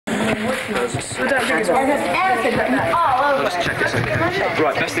Let's check this again.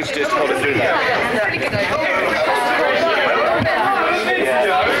 Right, best thing to do is to hold it through there. Are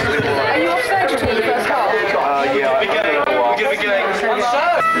you off surgery in the first half? Yeah, we're going to be going.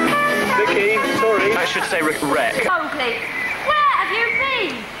 Vicky, sorry. I should say wreck. Mowgli, where have you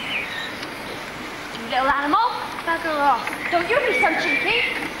been? You little animal, bugger off. Don't you be so cheeky.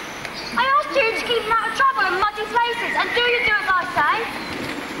 I asked you to keep him out of trouble and muddy places, and do you do as I say?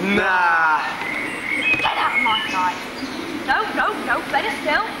 Nah. Get out of my sight. No, better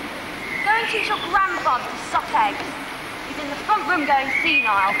still. Go and teach your grandfather to suck eggs. He's in the front room going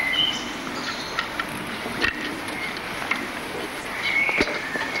senile.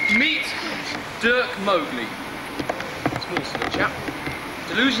 Meet Dirk Mowgli. Small sort of chap.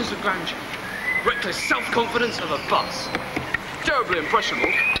 Delusions of grandeur. Reckless self-confidence of a bus. Terribly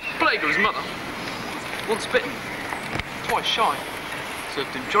impressionable. Plague of his mother. Once bitten. Twice shy.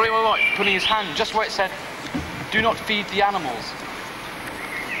 Served him jolly well right, putting his hand just where it said, "Do not feed the animals."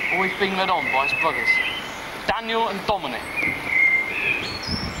 Always being led on by his brothers, Daniel and Dominic.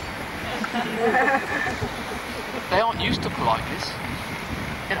 They aren't used to politeness.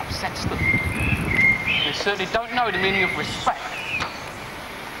 It upsets them. They certainly don't know the meaning of respect.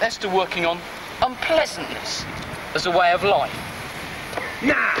 They're still working on unpleasantness as a way of life.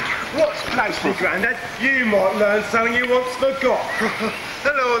 Nah, what's pastry, Grandad? You might learn something you once forgot.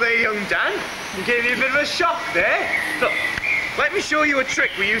 Hello there, young Dan. You gave me a bit of a shock there. Look, let me show you a trick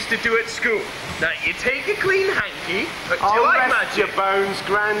we used to do at school. Now, you take a clean hanky. Do you like magic? Your bones,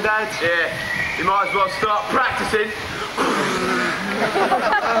 Grandad. Yeah, you might as well start practicing.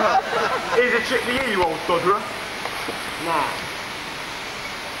 Here's a trick for you, you old dodderer. Now,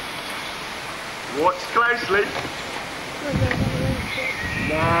 watch closely.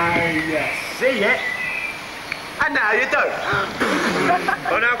 Now you see it, and now you don't.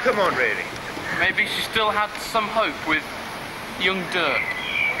 Oh, now come on, really. Maybe she still had some hope with young Dirk.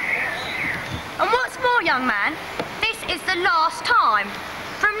 And what's more, young man, this is the last time.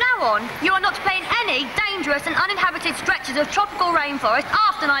 From now on, you are not to play in any dangerous and uninhabited stretches of tropical rainforest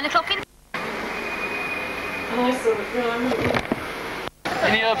after 9 o'clock in...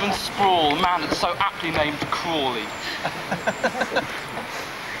 In the urban sprawl, a man that's so aptly named Crawley.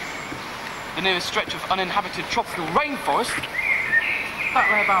 The nearest stretch of uninhabited tropical rainforest, that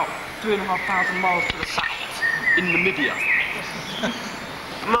way about 3,500 miles to the south, in Namibia.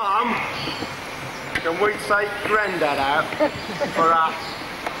 Mum, can we take Grandad out for a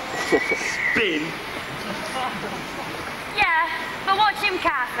spin? Yeah, but watch him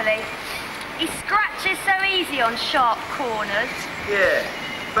carefully. He scratches so easy on sharp corners. Yeah,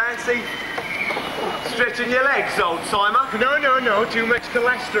 fancy stretching your legs, old-timer? No, too much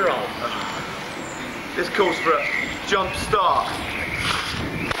cholesterol. This calls for a jump start.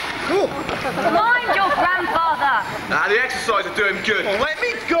 Mind your grandfather. The exercise will do him good. Oh, let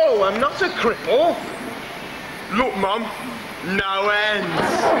me go, I'm not a cripple. Look, Mum, no ends.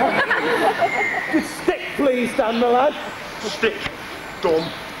 Good stick, please, Dan, my lad. Stick, Dom.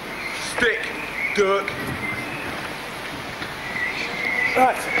 Stick, Dirk.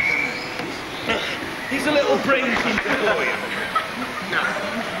 Right. Here's a little brain teaser for you. Now,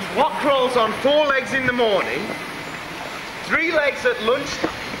 what crawls on 4 legs in the morning, 3 legs at lunchtime?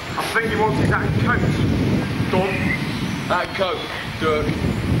 I think he wants his hat and coat. Done. Hat and coat, Dirk.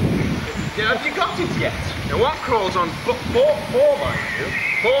 Yeah, have you got it yet? Now, what crawls on 4, mind you,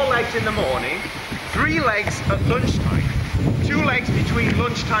 4 legs in the morning, 3 legs at lunchtime, 2 legs between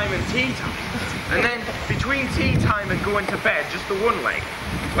lunchtime and tea time, and then between tea time and going to bed, just the 1 leg.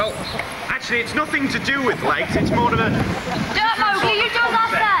 Well, actually, it's nothing to do with legs, it's more of a... Dirt Mowgli, you do as I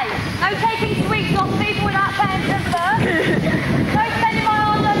say. No taking sweets off people without paying for them first. No spending my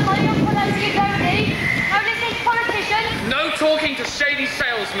hard-earned money on clothes you don't need. No listening to politicians. No talking to shady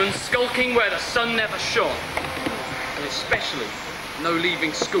salesmen skulking where the sun never shone. And especially no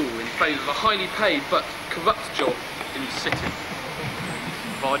leaving school in favour of a highly paid but corrupt job in the city.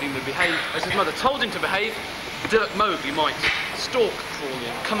 Providing they behave as his mother told him to behave, Dirk Mowgli might stalk Crawley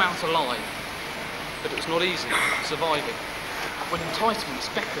and come out alive. But it was not easy surviving when enticements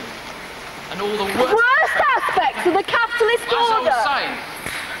beckoned and all the worst aspects of the capitalist order. As I was saying,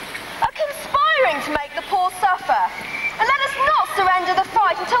 are conspiring to make the poor suffer. And let us not surrender the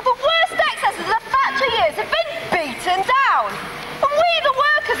fight until the worst excesses of the Thatcher years have been beaten down. And we, the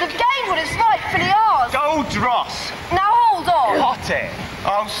workers, have gained what is rightfully ours. Oh, dross. Now hold on. Hot it.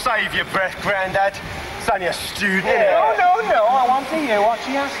 I'll save your breath, Grandad. It's only a student. Yeah. No. I want to hear what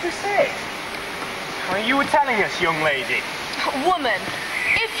she has to say. Well, you were telling us, young lady. Woman,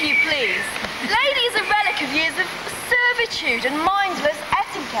 if you please. Lady is a relic of years of servitude and mindless effort.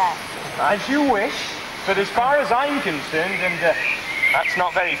 etiquette. As you wish, but as far as I'm concerned, and that's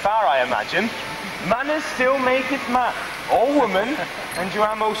not very far, I imagine, manners still maketh man, or woman, and you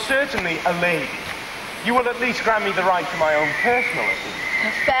are most certainly a lady. You will at least grant me the right to my own personal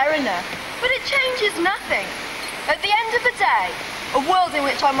opinion. Fair enough, but it changes nothing. At the end of the day, a world in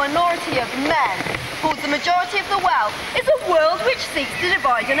which a minority of men holds the majority of the wealth is a world which seeks to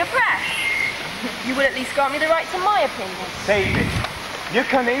divide and oppress. You will at least grant me the right to my opinion. David, you're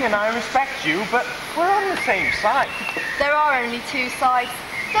cunning and I respect you, but we're on the same side. There are only two sides.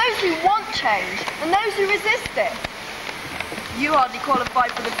 Those who want change and those who resist it. You hardly qualify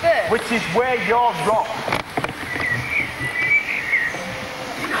for the first. Which is where you're wrong.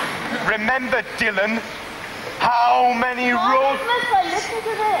 Remember, Dylan, how many roads... Must I listen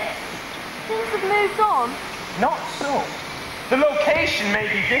to this? Things have moved on. Not so. The location may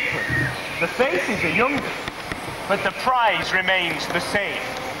be different. The faces are younger. But the prize remains the same.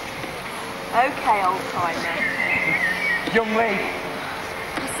 Okay, old timer. Young lady.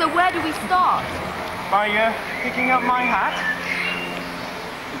 So where do we start? By picking up my hat?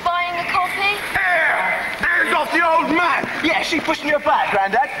 Buying a copy? Hands off the old man! Yeah, she pushing your back,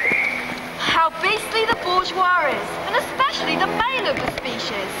 Grandad. How beastly the bourgeois is, and especially the male of the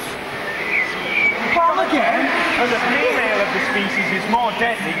species. Come again? And the female of the species is more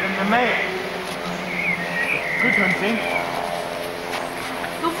deadly than the male. Good hunting.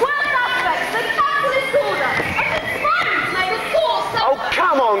 The worst aspects of the capitalist order are conspiring to make us all so... Oh,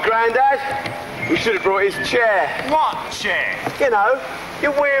 come on, Grandad. We should have brought his chair. What chair? You know,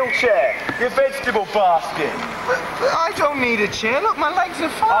 your wheelchair, your vegetable basket. But I don't need a chair. Look, my legs are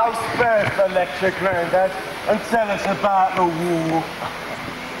fine. I'll spare the lecture, Grandad, and tell us about the war.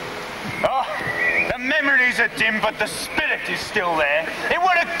 Oh, the memories are dim, but the spirit is still there. It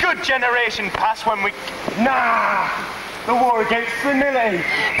were a good generation past when we... Nah! The war against senility.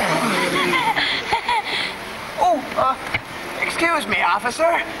 Excuse me,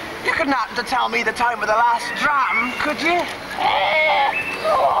 officer. You couldn't happen to tell me the time of the last dram, could you?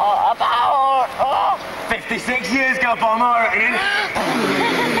 About 56 years ago, Bomb, I reckon.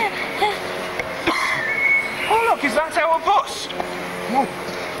 Oh, look, is that our bus?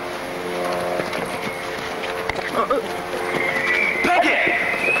 Peggy!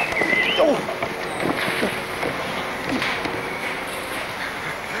 Oh.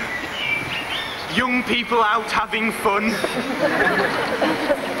 Young people out having fun.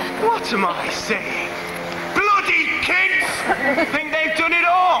 What am I saying? Bloody kids! Think they've done it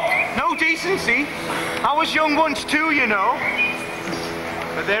all. No decency. I was young once too, you know.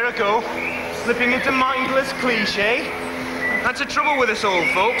 But there I go, slipping into mindless cliche. That's the trouble with us old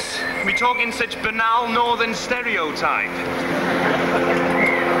folks. We talk in such banal northern stereotype.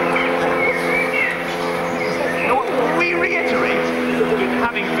 We reiterate,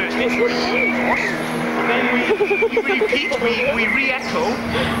 having first introduced, then we repeat, we re-echo,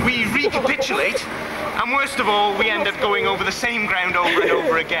 we recapitulate, and worst of all, we end up going over the same ground over and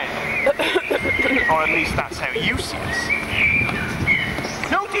over again. Or at least that's how you see us.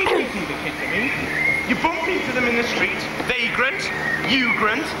 No decency, the kids I mean. You bump into them in the street, they grunt, you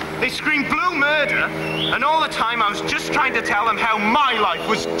grunt, they scream blue murder, and all the time I was just trying to tell them how my life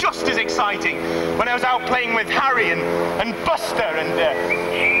was just as exciting when I was out playing with Harry and Buster and,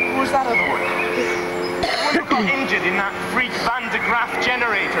 who was that other one? The one who got injured in that freak Van de Graaff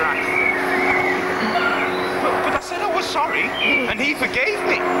generator accident. But I said I was sorry, and he forgave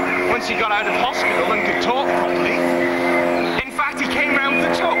me once he got out of hospital and could talk properly. In fact, he came round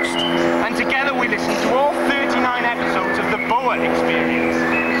for toast, and together we listened to all 39 episodes of the Boa Experience,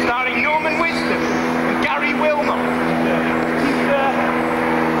 starring Norman Wisdom and Gary Wilmot.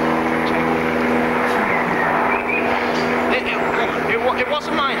 It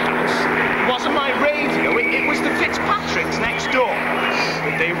wasn't my house, it wasn't my radio, it was the Fitzpatricks next door.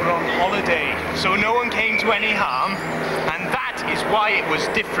 But they were on holiday, so no one came to any harm, and that is why it was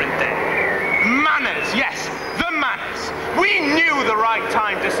different then. Manners, yes, the manners. We knew the right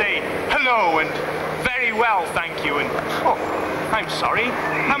time to say hello and very well, thank you, and oh, I'm sorry.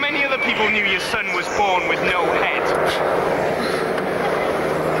 How many other people knew your son was born with no head?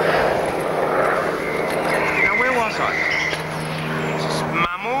 Now, where was I?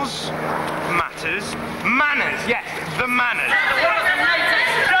 Mammals, matters, manners, yes, the manners.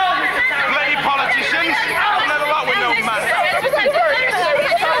 Bloody politicians, another lot with no manners.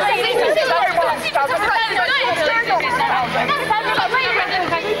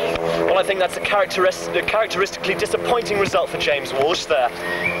 Well, I I think that's a characteristically disappointing result for James Walsh there.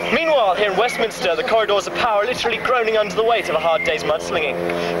 Meanwhile, here in Westminster, the corridors of power are literally groaning under the weight of a hard day's mudslinging.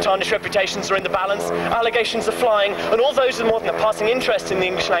 Tarnished reputations are in the balance, allegations are flying, and all those with more than a passing interest in the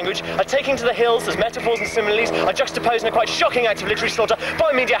English language are taking to the hills as metaphors and similes are juxtaposed in a quite shocking act of literary slaughter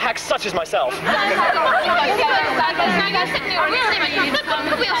by media hacks such as myself.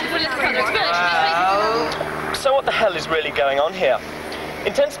 So what the hell is really going on here?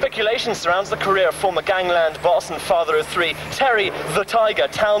 Intense speculation surrounds the career of former gangland boss and father of three, Terry the Tiger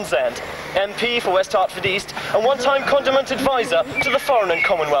Townsend, MP for West Hertford East and one-time condiment advisor to the Foreign and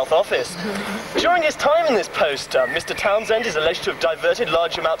Commonwealth Office. During his time in this post, Mr. Townsend is alleged to have diverted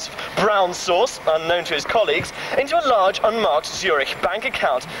large amounts of brown sauce, unknown to his colleagues, into a large unmarked Zurich bank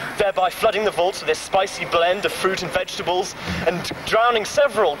account, thereby flooding the vaults with this spicy blend of fruit and vegetables and drowning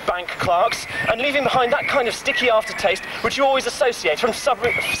several bank clerks and leaving behind that kind of sticky aftertaste which you always associate from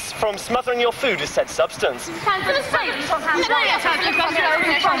smothering your food with said substance.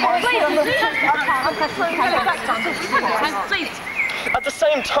 At the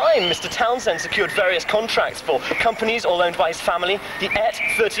same time, Mr. Townsend secured various contracts for companies all owned by his family, the ET,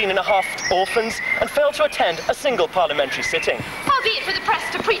 13.5 orphans, and failed to attend a single parliamentary sitting. Far be it for the press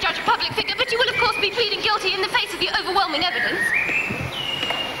to prejudge a public figure, but you will of course be pleading guilty in the face of the overwhelming evidence.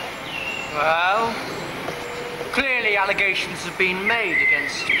 Well, clearly allegations have been made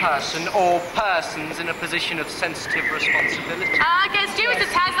against a person or persons in a position of sensitive responsibility. Against you,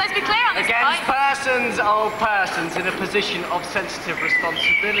 Mr. Towns, let's be clear on this Against point. persons or persons in a position of sensitive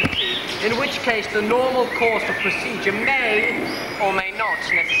responsibility, in which case the normal course of procedure may or may not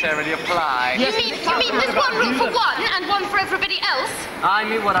necessarily apply. You mean there's one rule for one and one for everybody else? I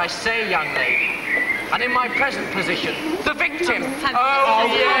mean what I say, young lady. And in my present position, the victim. Yes.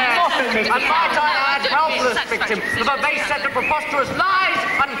 And might I add, helpless victim of a base set of preposterous lies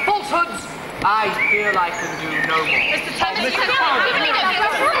and falsehoods, I feel I can do no more. Mr. Towns,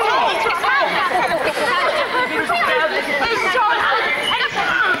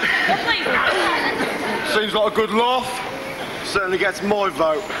 Seems like a good laugh. Certainly gets my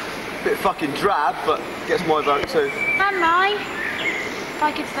vote. Bit fucking drab, but gets my vote too. And mine. If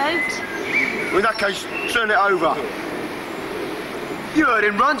I could vote. Well, in that case, turn it over. You heard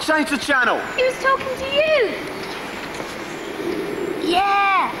him, Run. Change the channel. He was talking to you.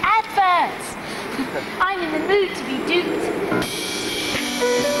 Yeah, adverts. I'm in the mood to be duped.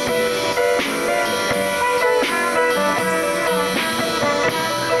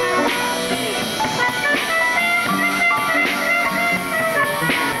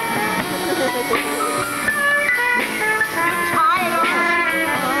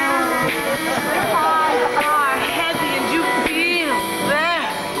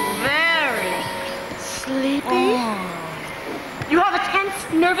 You have a tense,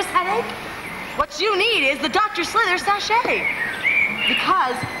 nervous headache? What you need is the Dr. Slither sachet.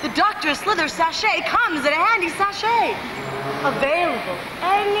 Because the Dr. Slither sachet comes in a handy sachet. Available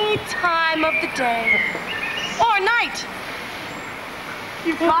any time of the day. Or night.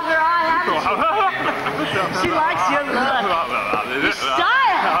 You've caught her eye, haven't you? She likes your look. Your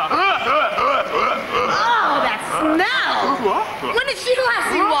style. Oh, that smell. When did she last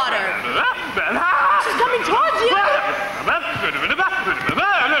see water? She's coming towards you.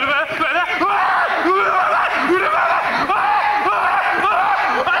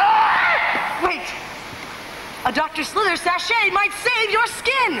 Wait. A Dr. Slither sachet might save your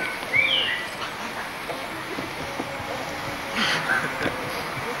skin.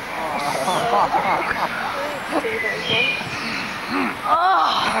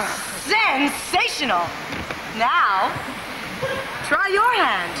 Oh, sensational. Now, try your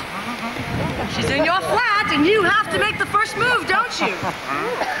hand. She's in your flat, and you have to make the first move, don't you?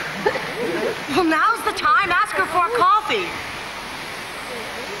 Well, now's the time. Ask her for a coffee.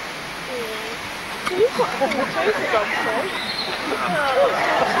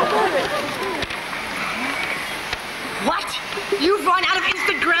 What? You've run out of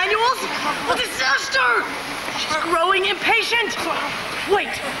instant granules? A disaster! She's growing impatient.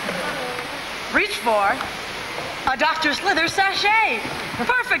 Wait. Reach for a Dr. Slither sachet.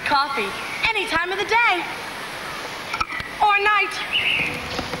 Perfect coffee, any time of the day. Or night.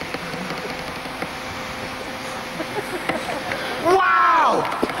 Wow!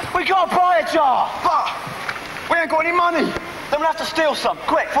 We gotta buy a jar, but we ain't got any money. Then we'll have to steal some,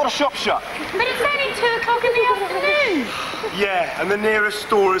 quick, before the shop's shut. But it's only 2 o'clock in the afternoon. Yeah, and the nearest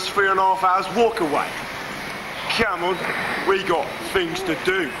store is 3.5 hours walk away. Come on, we got things to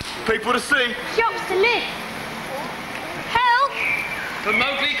do. People to see. Shops to live. Help! But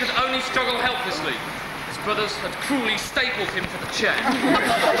Mowgli could only struggle helplessly. His brothers had cruelly stapled him to the chair.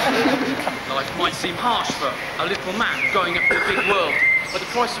 Life might seem harsh for a little man growing up in a big world, but the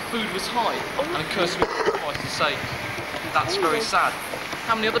price of food was high, and a curse was twice to say, that's very sad.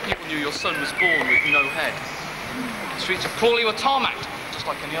 How many other people knew your son was born with no head? The streets of Crawley were tarmacked, just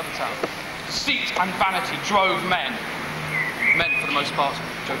like any other town. Deceit and vanity drove men. Men, for the most part,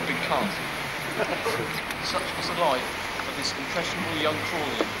 drove big cars. Such was the life of this impressionable young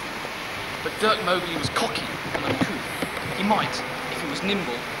Crawleyan. But Dirk Mowgli was cocky and uncouth. He might, if he was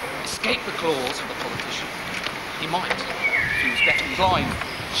nimble, escape the claws of the politician. He might, if he was deaf and blind,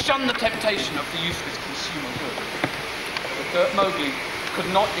 shun the temptation of the useless consumer good. But Dirk Mowgli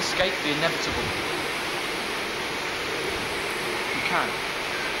could not escape the inevitable. You can.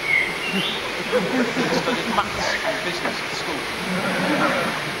 He studied maths and business at school.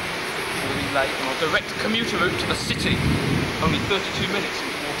 Before he lay on a direct commuter route to the city, only 32 minutes from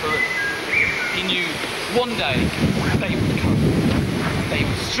Waterloo. He knew one day they would come. They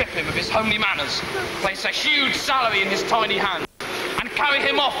would strip him of his homely manners, place a huge salary in his tiny hands, and carry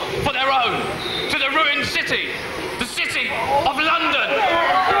him off for their own, to the ruined city, the city of London.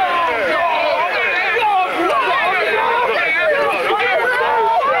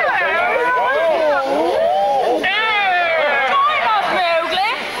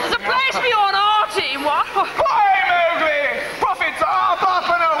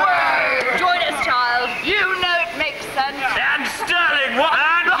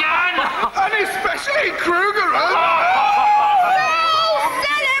 Kruger, huh?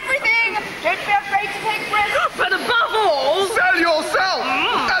 Sell everything! Don't be afraid to take risks. But above all... Sell yourself!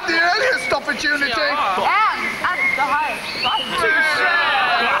 At the earliest opportunity! And at the highest price.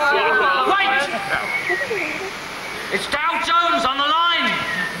 Wait! It's Dow Jones on the line!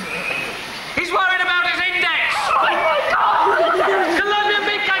 He's worried about his index! Oh my God! Colombian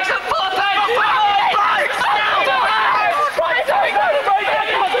big cakes at 4 pence!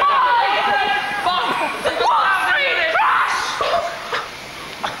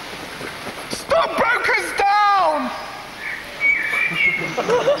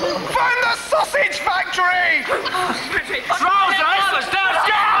 Find the sausage factory! Trousers!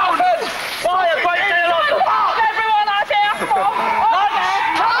 Down! Buy a great deal of them! Everyone out here!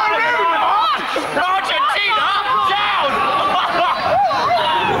 Argentina! Down!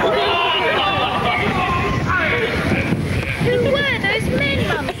 Who were those men,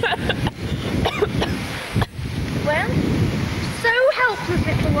 Mummy? Well, so helpless,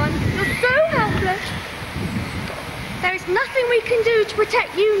 little one. You're so helpless. There is nothing we can do to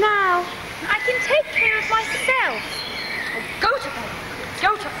protect you now. I can take care of myself. Oh, go to bed.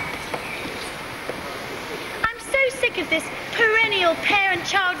 Go to bed. I'm so sick of this perennial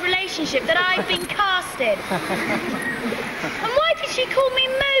parent-child relationship that I've been cast in. And why did she call me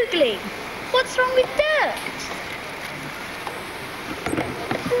Mowgli? What's wrong with Dirk?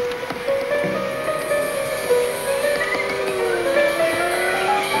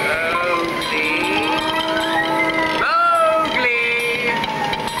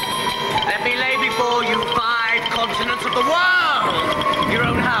 Continents of the world! Your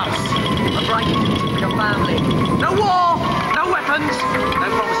own house, a bright future for your family. No war, no weapons, no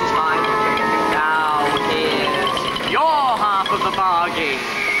promises mine. Now here's your half of the bargain.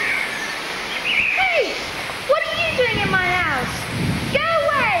 Hey! What are you doing in my house? Go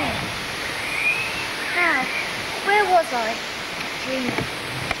away! Now, where was I? Dreaming.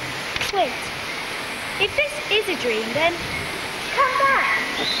 Wait. If this is a dream, then come back.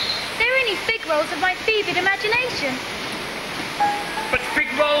 They're only fig rolls of my fevered imagination. But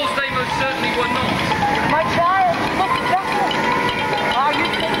fig rolls they most certainly were not. My child, look better. Are you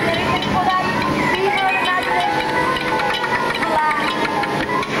taking anything for that fever of imagination? Relax.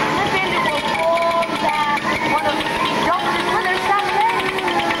 Slip into a warm bath, one of Dr. Slither's sachets.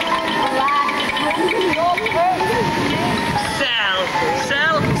 Relax, slip into your purse.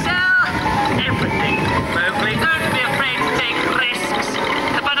 Sell everything, Mowgli. Don't be afraid to take risks.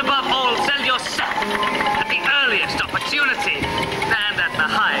 But above all, sell yourself at the earliest opportunity and at the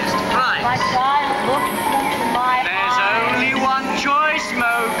highest price. My child, look into my There's eyes. only one choice,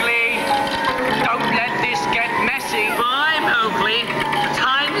 Mowgli. Don't let this get messy. Bye, Mowgli. The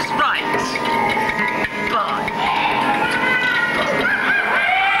time is right. Bye.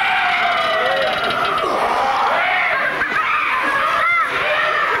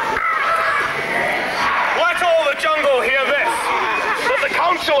 Let all the jungle hear this! That the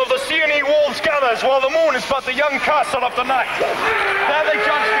council of the Seeonee wolves gathers while the moon is but the young castle of the night. There they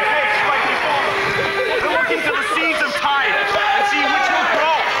judge the case right before them. They look into the seeds of tide and see which will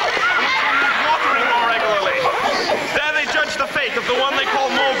grow and which one needs watering more regularly. There they judge the fate of the one they call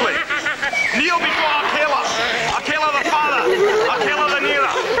Mowgli. Kneel before our killer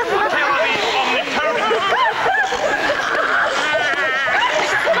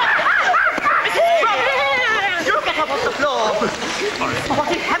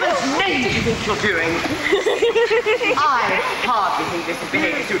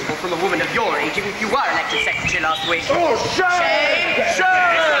unusual from a woman of your age, even if you were elected secretary last week. Oh, shame!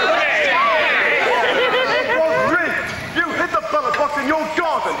 Well, rigged! You hid the ballot box in your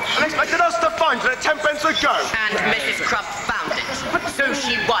garden and expected us to find it at 10 pence a go. And Mrs. Crump found it. So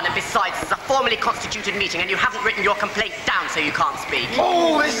she won, and besides, it's a formally constituted meeting, and you haven't written your complaint down, so you can't speak.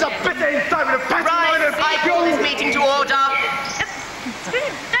 Oh, this is a bitter indictment of pantomime and... I call this meeting to order.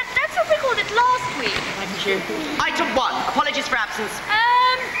 That's what we called it last week. Thank you. Item 1, apologies for absence.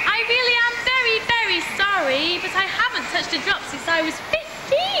 I really am very, very sorry, but I haven't touched a drop since I was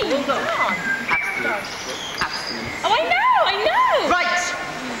 15. Abstinence. Oh, I know. Right.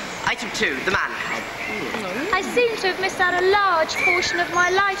 Item 2, the man. I seem to have missed out a large portion of my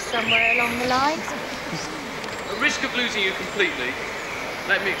life somewhere along the line. At risk of losing you completely,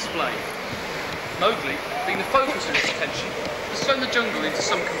 let me explain. Mowgli, being the focus of his attention, has thrown the jungle into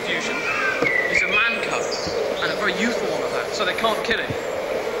some confusion. He's a man cub, and a very youthful one at that, so they can't kill him.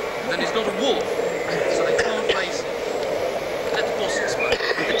 And then he's not a wolf, so they can't raise him. Let the boss explain.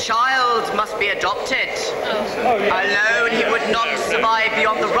 The child must be adopted. Alone, he would not survive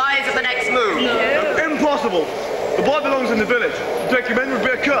beyond the rise of the next moon. Impossible! The boy belongs in the village. To take him in would be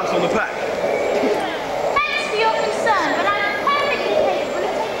a curse on the pack. Thanks for your concern, but I'm perfectly capable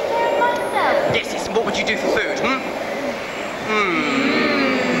of taking care of myself. Yes, and what would you do for food,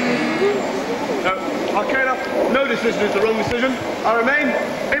 Arcana, no decision is the wrong decision. I remain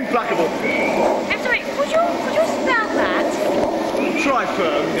implacable. I'm sorry, could you spell that? Try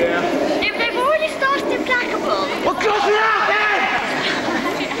firm, dear. If they've already started implacable. Well, cross it out then!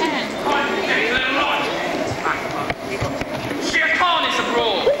 Shere Khan is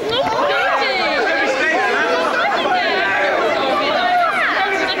abroad!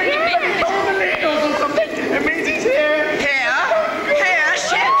 It means he's here! Here,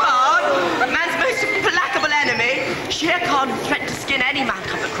 Shere Khan, man's most implacable enemy. Shere Khan threatened to skin any man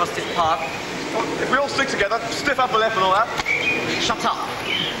cub that crossed his path. If we all stick together, stiff upper lip and all that. Shut up.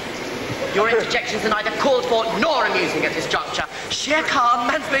 Your interjections are neither called for nor amusing at this juncture. Shere Khan,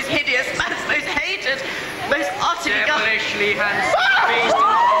 man's most hideous, man's most hated, most utterly... Devilishly handsome beast in the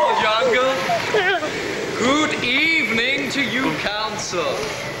whole jungle. Good evening to you, Council.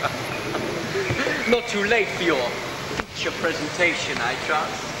 Not too late for your feature presentation, I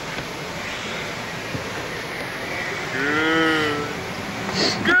trust.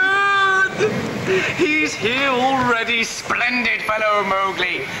 Good! He's here already. Splendid fellow,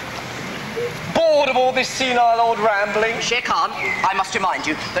 Mowgli. Bored of all this senile old rambling? Shere Khan, I must remind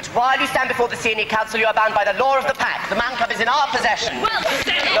you that while you stand before the Senior Council, you are bound by the law of the pack. The man cub is in our possession.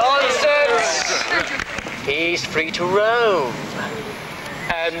 Nonsense! He's free to roam.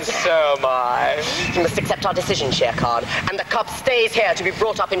 And so am I. You must accept our decision, Shere Khan, and the cub stays here to be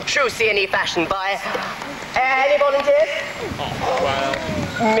brought up in true CNE fashion by... any volunteers?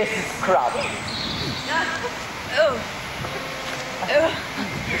 Mrs. Crump.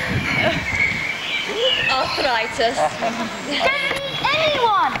 Arthritis. Don't need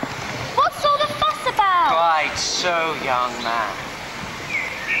anyone. What's all the fuss about? Quite so, young man.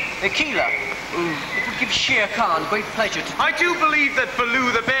 Akela, it would give Shere Khan great pleasure to... I do believe that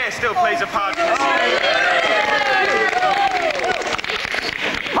Baloo the bear still plays a part in this.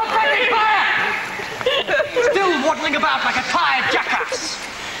 Still waddling about like a tired jackass.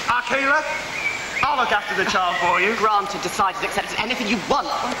 Arcana, I'll look after the child for you. Granted, decided, accepted, anything you want.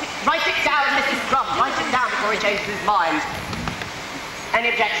 Write it down, Mrs. Crump. Write it down before he changes his mind. Any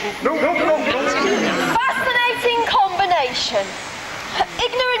objections? No. Fascinating combination.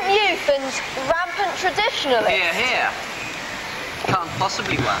 Ignorant youth and rampant traditionalists. Here. Can't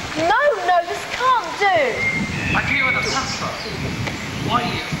possibly work. No, this can't do. I agree with the pastor. Why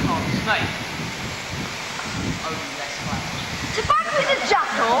you can't snake? Only less glamour. Tobacco is a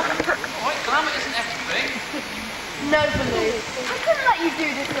jackal. Right, glamour isn't everything. No, Baloo. I couldn't let you do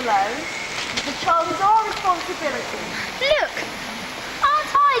this alone. The child is our responsibility. Look,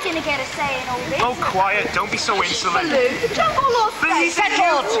 aren't I going to get a say in all this? Oh, quiet. Don't be so insolent. Baloo, the jungle law says...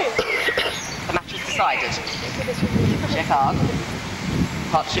 Settled! The match is decided. Shere Khan,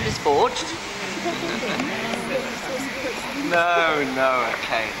 partnership is forged. No,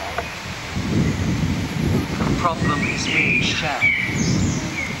 okay. The problem is being shared.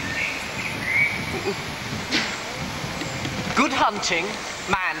 Good hunting,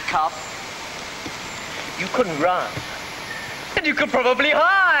 man cub. You couldn't run. And you could probably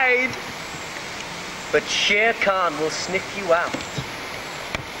hide. But Shere Khan will sniff you out.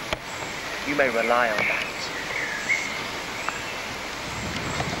 You may rely on that.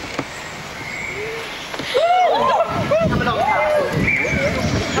 Come along, Council.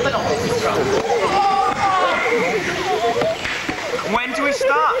 Come along, Mrs. Crump. When do we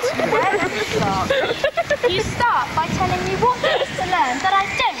start? Where do you start? You start by telling me what there is to learn that I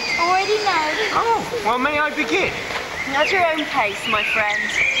don't already know. Oh, well, may I begin? At your own pace, my friend.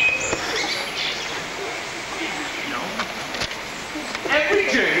 No. Every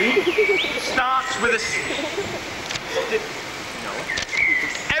journey starts with a... No.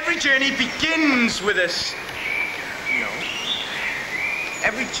 Every journey begins with a... No.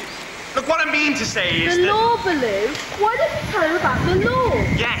 Every... Look, what I mean to say is The law, Baloo. Why don't you tell him about the law?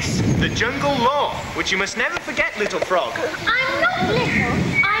 Yes, the jungle law, which you must never forget, little frog. I'm not little.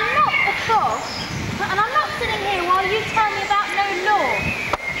 I'm not a frog. And I'm not sitting here while you tell me about no law.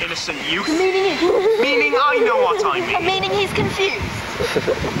 Innocent youth. Meaning Meaning I know what I mean. Meaning he's confused.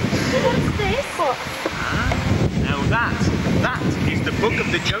 What's this? Now that is the book of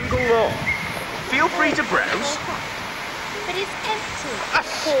the jungle law. Feel free to browse. But it's empty.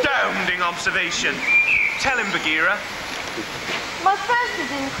 Astounding observation. Tell him, Bagheera. My first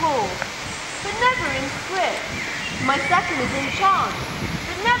is in call, but never in script. My second is in chant,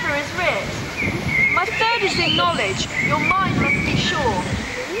 but never is writ. My third is in knowledge, your mind must be sure.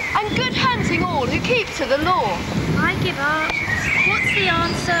 And good hunting all who keep to the law. I give up. What's the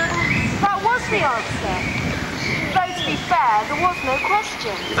answer? That was the answer. Though to be fair, there was no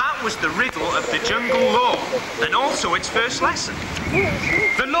question. That was the riddle of the jungle law, and also its first lesson.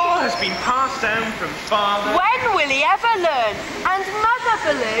 The law has been passed down from father... When will he ever learn? And mother,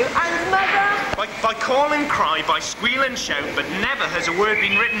 Baloo, and mother... By call and cry, by squeal and shout, but never has a word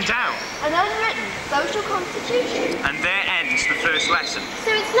been written down. An unwritten social constitution. And there ends the first lesson.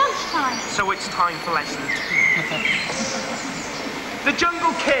 So it's lunchtime. So it's time for lesson 2. The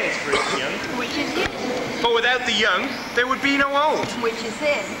jungle cares for its young. Which is you. But without the young, there would be no old. Which is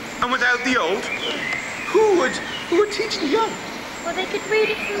him. And without the old, who would teach the young? Well, they could read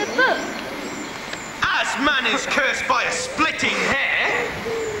it from the book. As man is cursed by a splitting hair.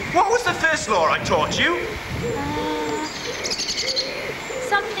 What was the first law I taught you?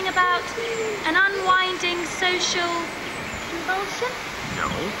 Something about an unwinding social convulsion? No.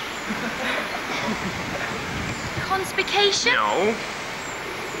 Conspication? No.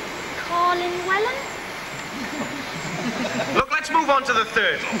 Carlin Wellen? Look, let's move on to the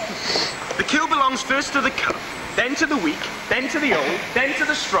third law. The kill belongs first to the cub, then to the weak, then to the old, then to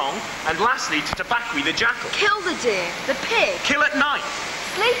the strong, and lastly to Tabaqui the jackal. Kill the deer, the pig. Kill at night.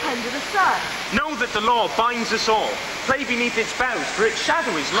 Sleep under the sun. Know that the law binds us all. Play beneath its boughs, for its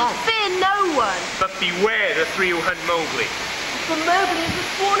shadow is long. Fear no one. But beware the three who hunt Mowgli. For Mowgli is the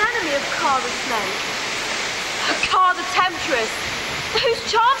sworn enemy of Kaa the Snake. Kaa the Temptress, whose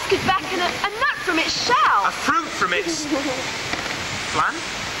charms could beckon a nut from its shell. A fruit from its... flan?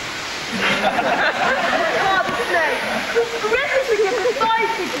 Kaa the Snake, horrifically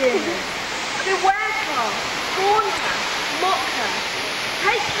despises him. Beware Kaa, scorn her, mock her.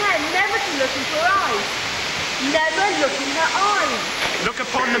 Take care never to look into her eyes. Never look in her eyes. Look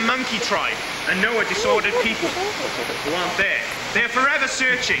upon the monkey tribe and know a disordered people who aren't there. They're forever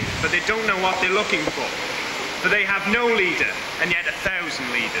searching, but they don't know what they're looking for. For they have no leader, and yet 1,000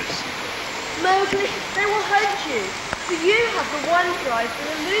 leaders. Mowgli, they will hunt you, for you have the one prize that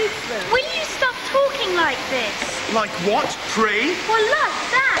eludes them. Will you stop talking like this? Like what, pray? Well, like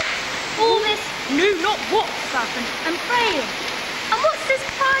that. All this no, not what stuff and praying. And what's this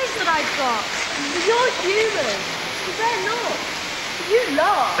prize that I've got? You're human, but they're not. You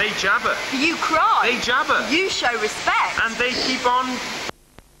laugh. They jabber. You cry. They jabber. You show respect. And they keep on...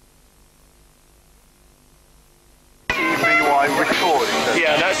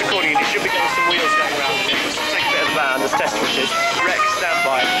 Yeah, that's recording. You should be getting some wheels going around. Just take a bit of the van, there's test switches. Rex, stand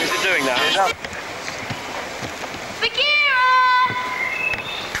by. Is it doing that? Bagheera!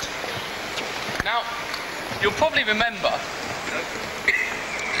 Now, you'll probably remember,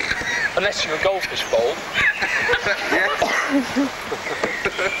 unless you're a goldfish bowl,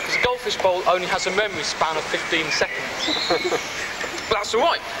 because a goldfish bowl only has a memory span of 15 seconds. But that's all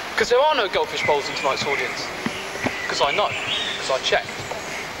right, because there are no goldfish bowls in tonight's audience. Because I know, because I checked.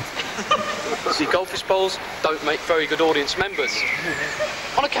 See, goldfish bowls don't make very good audience members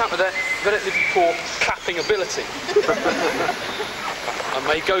on account of their relatively poor clapping ability. I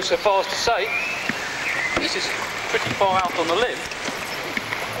may go so far as to say this is pretty far out on the limb.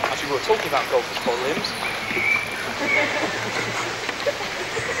 Actually, we were talking about goldfish bowl limbs.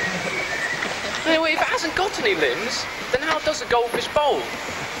 Anyway, if it hasn't got any limbs, then how does a goldfish bowl?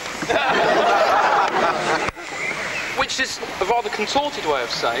 Which is a rather contorted way of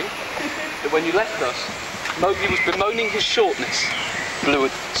saying that when you left us, Mowgli was bemoaning his shortness. Baloo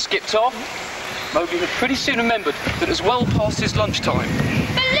had skipped off. Mowgli had pretty soon remembered that it was well past his lunchtime.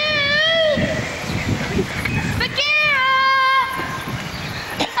 Baloo! Bagheera!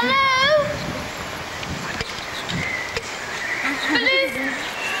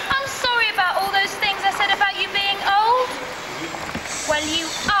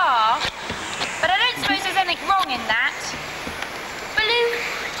 wrong in that. Baloo,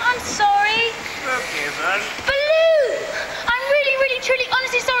 I'm sorry. Forgiven. Baloo! I'm really, really, truly,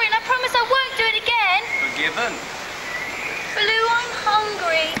 honestly sorry, and I promise I won't do it again. Forgiven. Baloo, I'm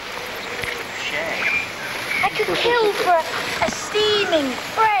hungry. Shame. I could kill for a steaming,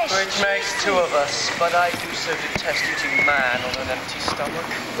 fresh... Which makes two of us, but I do so detest eating man on an empty stomach.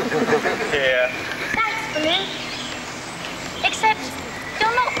 Here. Thanks, Baloo. Except,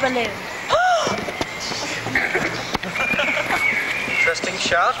 you're not Baloo. Interesting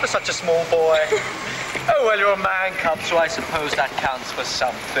shout for such a small boy. Oh, well, you're a man cub, so I suppose that counts for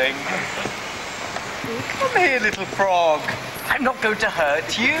something. Come here, little frog. I'm not going to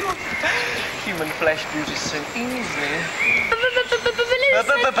hurt you. Human flesh bruises so easily.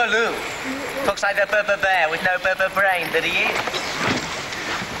 Baloo. Looks like a bear with no brain that he is.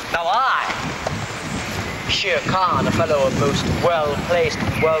 Now Shere Khan, a fellow of most well-placed,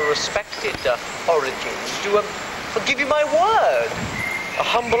 well-respected origins, I'll give you my word. A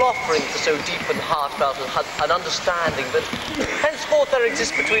humble offering for so deep and heartfelt an understanding that henceforth there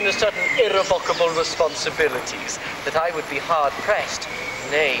exists between us certain irrevocable responsibilities that I would be hard-pressed,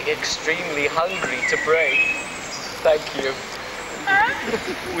 nay, extremely hungry to break. Thank you.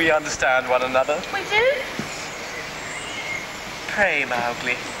 We understand one another. We do? Pray,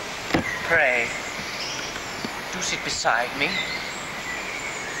 Mowgli. Pray. Do sit beside me.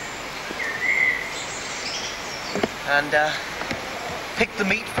 And, pick the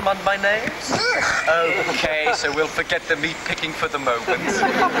meat from under my nails? Okay, so we'll forget the meat picking for the moment.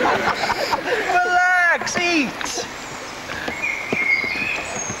 Relax, eat!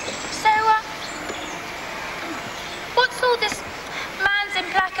 So, what's all this man's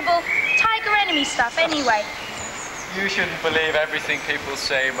implacable tiger enemy stuff, anyway? You shouldn't believe everything people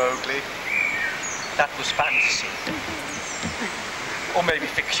say, Mowgli. That was fantasy. Or maybe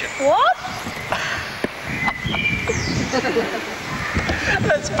fiction. What?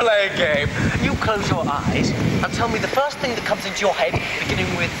 Let's play a game. You close your eyes and tell me the first thing that comes into your head,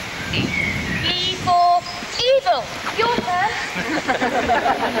 beginning with E. E for evil. Your turn.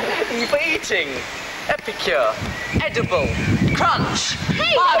 E for eating. Epicure. Edible. Crunch.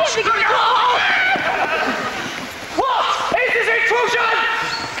 Hey, Munch. What is this intrusion?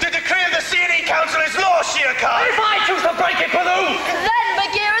 The decree of the C&E Council is law, Shere Khan. If I choose to break it, Baloo! Then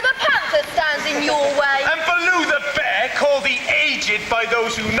Bagheera the Panther stands in your way. And Baloo the Bear, called the Aged by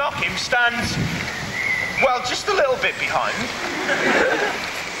those who knock him, stands, well, just a little bit behind.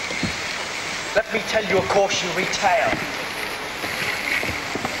 Let me tell you a cautionary tale.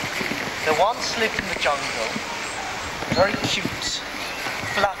 There once lived in the jungle a very cute,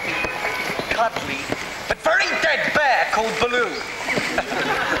 fluffy, cuddly, but very dead bear called Baloo.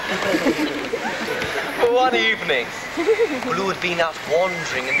 One evening, Baloo had been out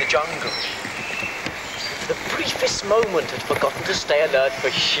wandering in the jungle. For the briefest moment had forgotten to stay alert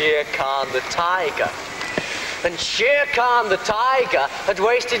for Shere Khan the tiger. And Shere Khan the tiger had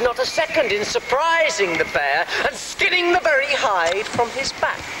wasted not a second in surprising the bear and skinning the very hide from his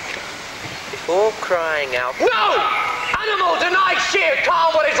back. Before crying out, "No! Animal denied Shere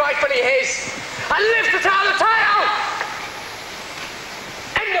Khan what is rightfully his, and lives to tell the tale!"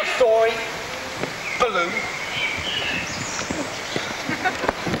 End of story. Baloo.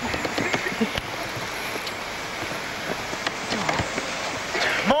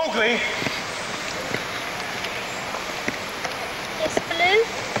 Mowgli. Yes, Baloo?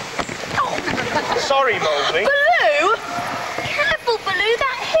 Sorry, Mowgli. Baloo? Careful, Baloo,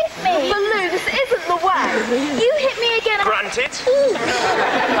 that hit me. Baloo, this isn't the way. You hit me again. Granted. This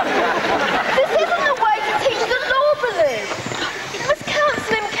isn't the way to teach the law, Baloo. You must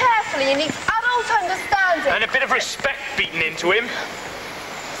counsel him carefully. He needs adult understanding. And a bit of respect beaten into him.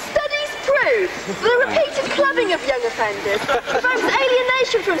 Studies prove that the repeated clubbing of young offenders provokes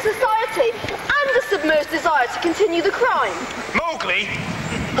alienation from society and a submerged desire to continue the crime. Mowgli,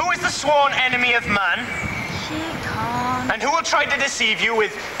 who is the sworn enemy of man? Shere Khan. And who will try to deceive you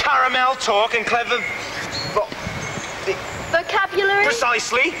with caramel talk and clever... Vocabulary?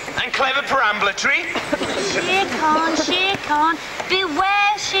 Precisely, and clever perambulatory. Shere Khan,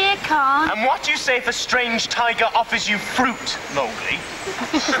 beware Shere Khan. And what do you say if a strange tiger offers you fruit, Mowgli?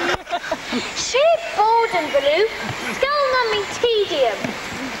 Sheer boredom, Baloo. Dull-numbing tedium.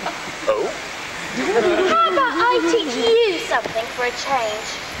 Oh? How about I teach you something for a change?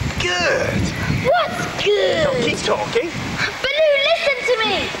 Good. What's good? Now keep talking. Baloo, listen to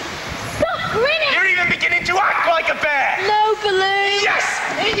me. Stop grinning. You're even beginning to act like a bear. No, Baloo. Yes!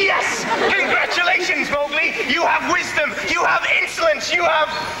 Yes! Congratulations, Mowgli! You have wisdom, you have insolence, you have...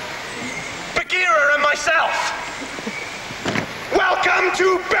 Bagheera and myself! Well Welcome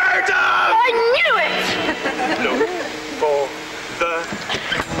to Beardom! I knew it! Look for the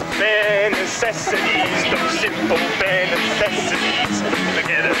bare necessities, those simple bare necessities.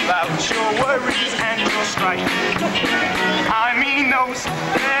 Forget about your worries and your strife. I mean those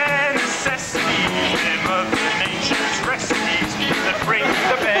bare necessities, they're Mother Nature's recipes that bring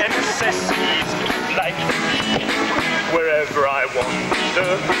the bare necessities to life. Wherever I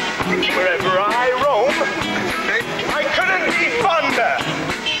wander, wherever I roam, I couldn't be fonder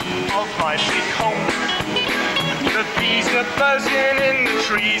of my big home. The bees are buzzing in the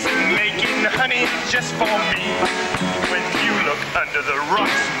trees and making honey just for me. When you look under the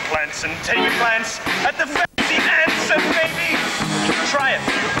rocks and plants and take a glance at the fancy ants and maybe try a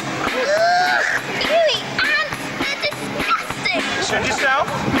few. Ewy, ants! They're disgusting! Suit yourself,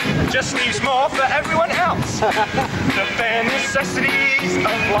 just leaves more for everyone else. The bare necessities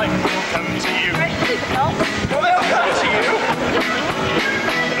of life will come to you. Well, they'll come to you.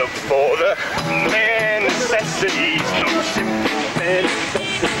 Look for the bare necessities, those simple bare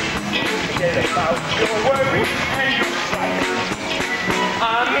necessities. Forget about your worries and your strife.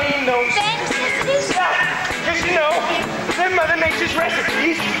 I mean those bare necessities? Yeah, because you know, they're Mother Nature's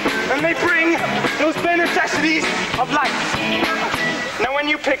recipes, and they bring those bare necessities of life. Now when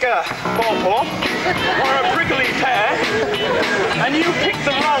you pick a pawpaw or a prickly pear, and you pick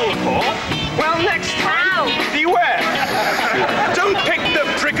the wrong paw, well, next time, beware. Don't pick the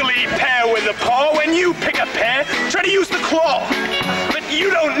prickly pear with the paw. When you pick a pear, try to use the claw. But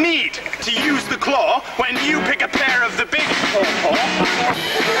you don't need to use the claw when you pick a pear of the big pawpaw.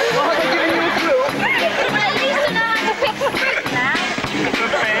 Well, I'm giving you a clue. Well, at least I know how to pick fruit now. The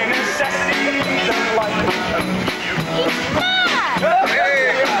bare necessities of life will come to you. He's mad!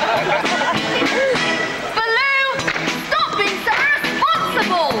 Baloo, stop being so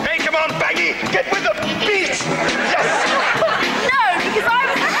irresponsible! Hey, come on, Baggy, get with the beat! Yes! No, because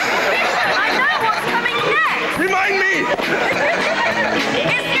I know what's coming next! Remind me!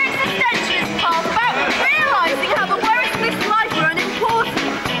 It's the existentialist part about realising how the worries of this life are unimportant.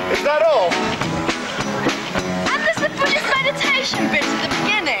 Is that all? And there's the Buddhist meditation bit at the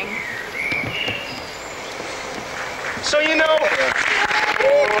beginning. So you know...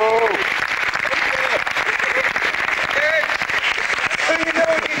 So you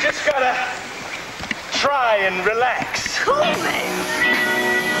know you just gotta try and relax. Cool,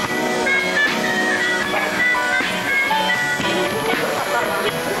 mate.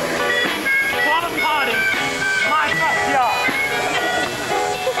 What a party! My backyard!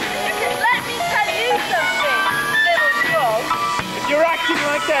 Let me tell you something, little frog. If you're acting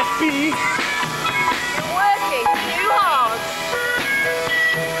like that, Bee, You're working too hard.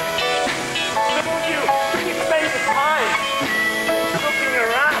 don't you spend the time looking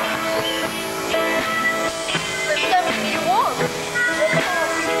around? There's something you want. There's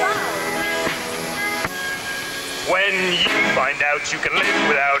something found. When you find out you can live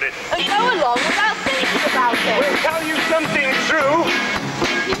without it, And go along without thinking about it. we'll tell you something true.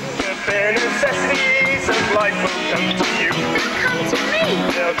 The bare necessities of life will come to you. They'll come to me.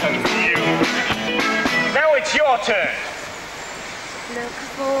 They'll come to you. Now it's your turn. Look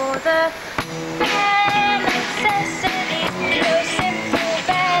for the bare necessities, those simple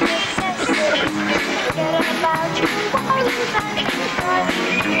bare necessities. Forget about your worries and your strife.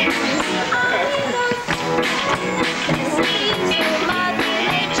 I know necessities of Mother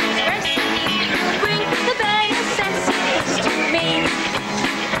Nature's recipes will bring the bare necessities to me.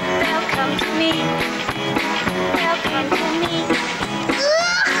 They'll come to me. They'll come to me.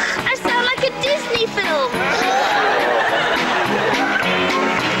 Ugh, I sound like a Disney film.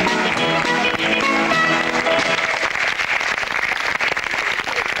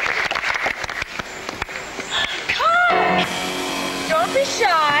 Don't be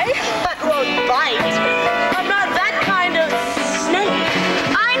shy. That won't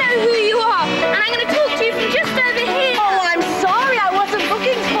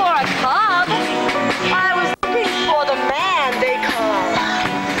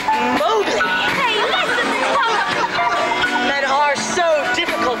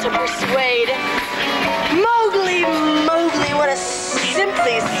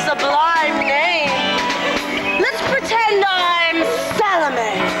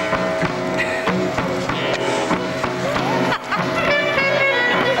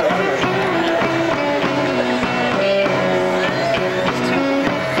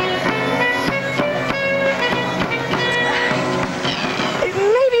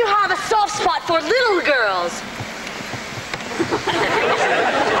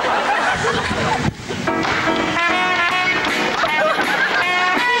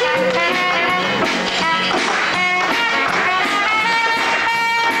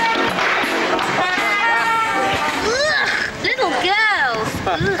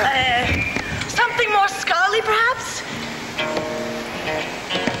Something more scholarly, perhaps?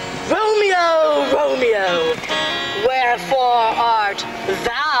 Romeo, Romeo, wherefore art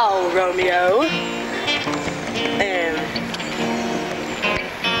thou, Romeo?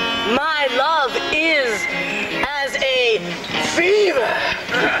 My love is as a fever.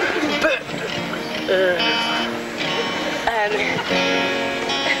 And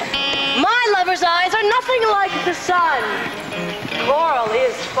my lover's eyes are nothing like the sun. Coral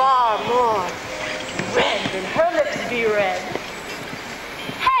is far more red than her lips be red.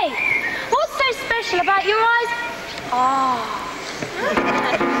 Hey, what's so special about your eyes?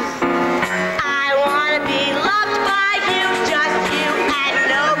 I want to be loved by you, just you, and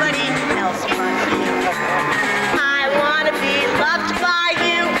nobody else but you. I want to be loved by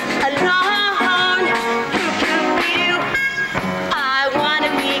you, alone. You. I want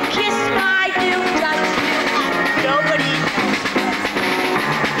to be kissed by you, just you, and nobody else but you.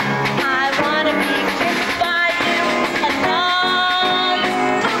 I want to be kissed by you, alone.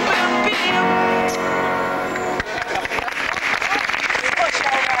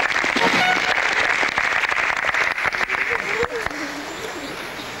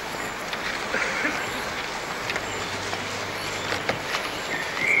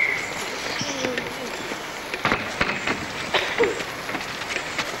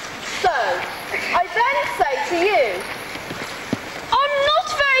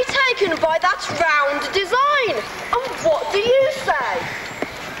 By that round design. And what do you say?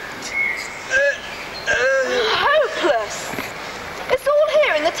 Hopeless. It's all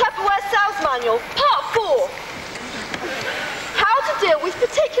here in the Tupperware Sales Manual, Part 4. How to deal with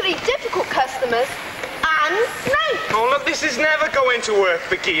particularly difficult customers and snakes. Oh, look, this is never going to work,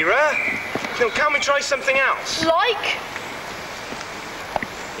 Bagheera. Can't we try something else? Like?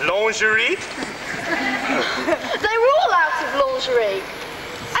 Lingerie? They were all out of lingerie.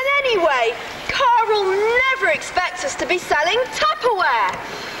 And anyway, Carl never expects us to be selling Tupperware.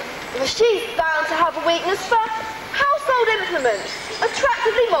 Well, she's bound to have a weakness for household implements,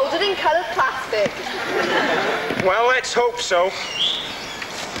 attractively moulded in coloured plastic. Well, let's hope so.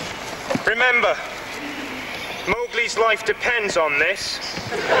 Remember, Mowgli's life depends on this.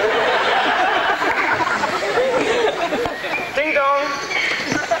 Ding dong.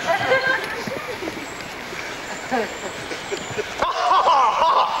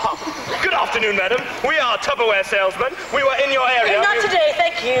 Good afternoon, madam. We are Tupperware salesmen. We were in your area. Not today,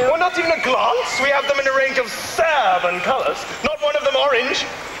 thank you. Well, not even a glance. We have them in a range of 7 colours. Not one of them orange.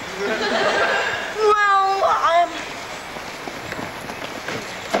 Well,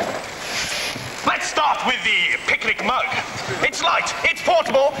 Let's start with the picnic mug. It's light, it's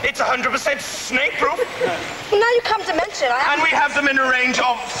portable, it's 100% snake-proof. now you come to mention, And we have them in a range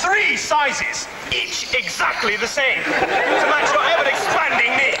of 3 sizes, each exactly the same, to match your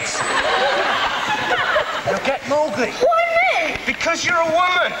ever-expanding needs. Now get Mowgli. Why me? Because you're a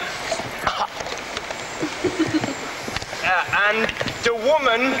woman. And a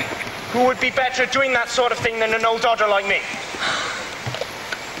woman who would be better at doing that sort of thing than an old dodger like me.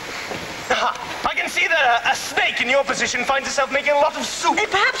 I can see that a snake in your position finds itself making a lot of soup. Hey,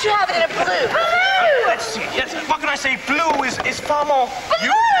 perhaps you have it in a blue. Blue! Let's see, yes. What can I say? Blue is far more...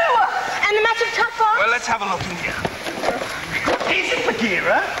 Blue! And the matching top box? Well, let's have a look in here. Easy,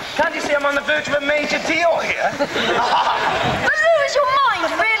 Bagheera. Can't you see I'm on the verge of a major deal here? Blue, is your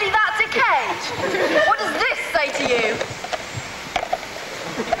mind really that decayed? What does this say to you?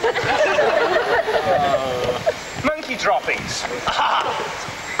 Monkey droppings.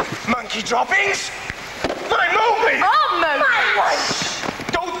 Monkey droppings? My Mowgli! Oh, Mowgli!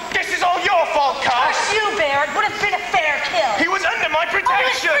 This is all your fault, Cass. You, Bear. It would have been a fair kill. He was under my Oh, he's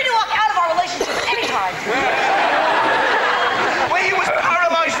protection. free to walk out of our relationship anytime. Well, he was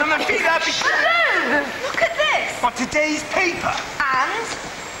paralyzed from the feet up. Blue! Look at this! But today's paper. And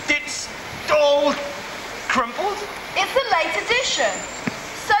It's all crumpled. it's a late edition.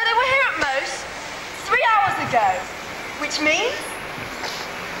 So they were here at most 3 hours ago. Which means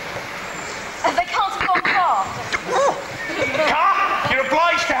they can't have gone far. Car, you're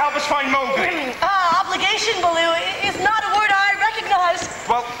obliged to help us find Mowgli. Obligation, Baloo, is not a word I recognize.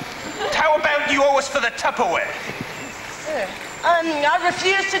 Well, how about you owe us for the Tupperware? I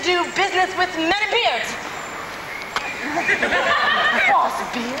refuse to do business with men in beards. False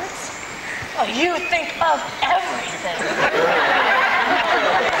beards? Oh, you think of everything.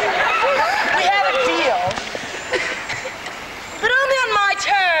 We have a deal. But only on my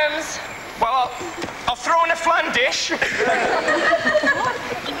terms. Well, I'll throw in a flan dish.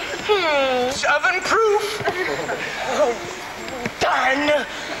 It's oven-proof. Oh, darn.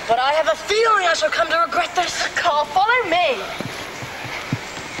 But I have a feeling I shall come to regret this. Can't follow me.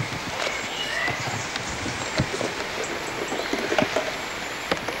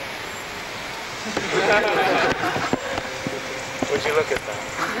 look at that.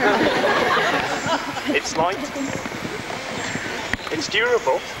 It's light. It's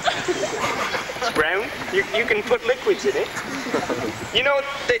durable. It's brown. You can put liquids in it. You know,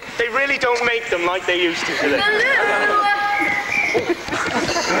 they really don't make them like they used to today.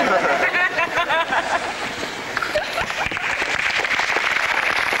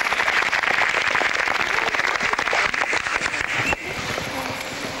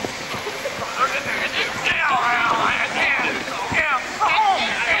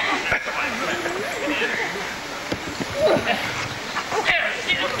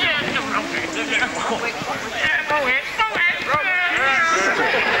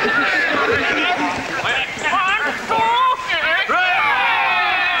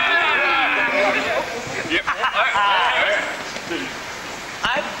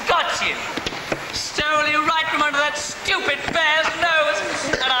 I've got you. Stole you right from under that stupid bear's nose.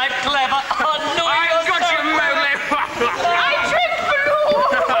 And I'm clever. Oh, no, I've got you, Mowgli. I drink blue.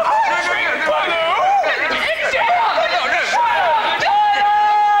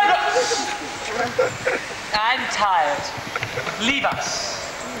 I'm tired. Leave us.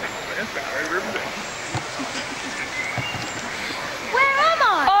 Where am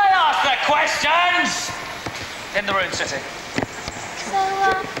I? I ask the questions. In the Rune City. So,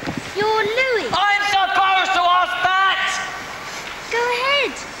 you're Louis. I'm supposed to ask that. Go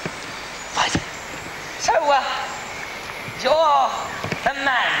ahead. Right. So, you're the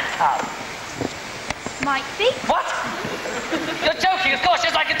man cub. Might be. What? You're joking, of course.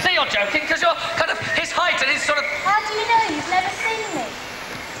 Yes, I can see you're joking, because you're kind of his height and his sort of... How do you know? You've never seen me.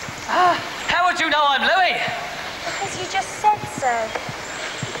 How would you know I'm Louis? Because you just said so.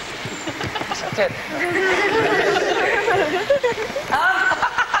 Yes, I did.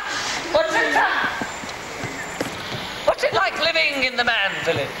 What's it like living in the man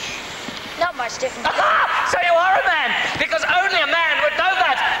village? Not much different. So you are a man, because only a man would know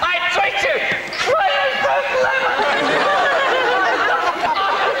that. I treat you crazy so clever.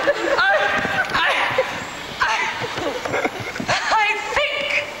 I think,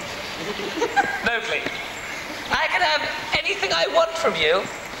 Mowgli, I can have anything I want from you.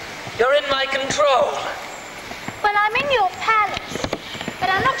 You're in my control. Well, I'm in your palace, but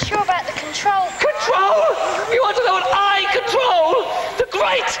I'm not sure about the control. Control? You want to know what I control? The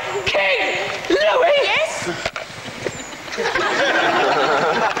great King Louis? Yes?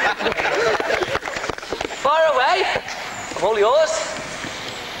 Far away. I'm all yours.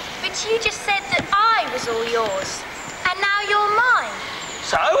 But you just said that I was all yours, and now you're mine.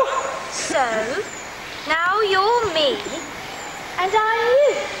 So? So, now you're me, and I'm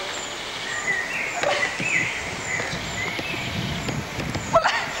you.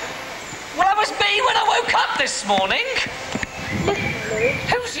 Well, that was me when I woke up this morning. Look at me, Louis.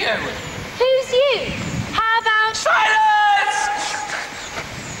 Who's you? Who's you? How about... Silence!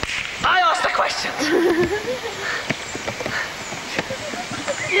 I asked the question.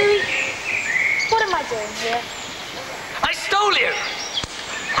 Louis, what am I doing here? I stole you.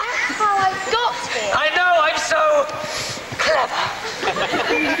 That's how I got here. I know, I'm so clever.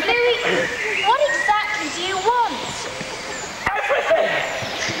 Louis, what exactly do you want? Everything.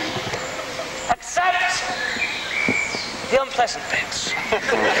 Except the unpleasant bits.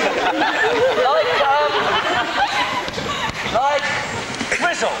 like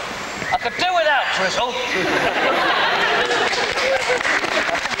Drizzle. I could do without Drizzle.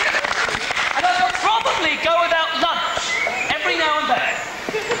 And I could probably go without lunch every now and then.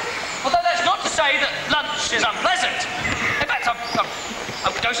 Although that's not to say that lunch is unpleasant. In fact, I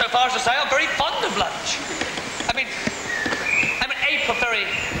would go so far as to say I'm very fond of lunch. I mean, I'm an ape of very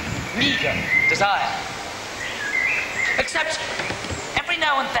meagre desire. Except, every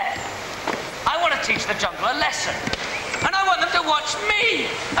now and then, I want to teach the jungle a lesson. And I want them to watch me.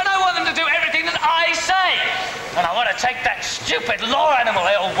 And I want them to do everything that I say. And I want to take that stupid law animal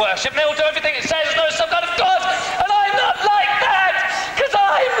they all worship, and they all do everything it says as though it's some kind of god. And I'm not like that, because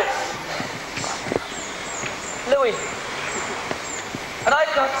I'm Louis. And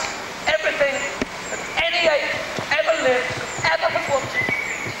I've got everything that any ape ever lived, ever has wanted.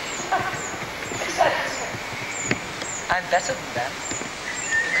 Except, I'm better than them,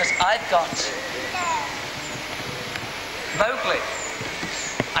 because I've got Mowgli.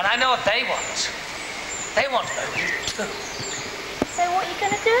 And I know what they want. They want Mowgli too. So what are you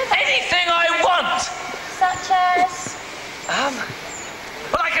going to do about it? Anything I want! Such as...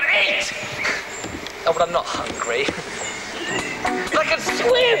 Well, I can eat! Oh, but I'm not hungry. I can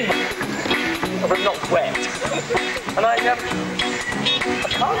swim! Oh, but I'm not wet. And I can't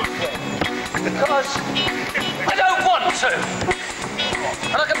swim. Because I don't want to.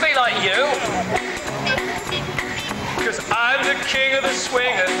 And I can be like you. 'cause I'm the king of the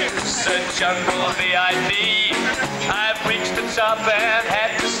swingers, the jungle VIP. I've reached the top and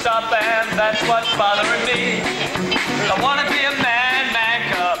had to stop, and that's what's bothering me. I wanna be a man,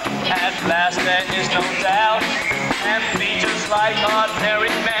 man cub, at last there is no doubt, and be just like ordinary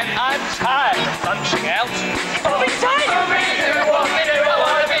men. I'm tired of punching out. Oh, I'm tired! I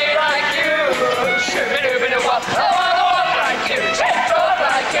wanna be like you. I wanna walk like you. Talk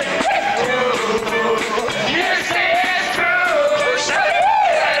like you. You say it's true.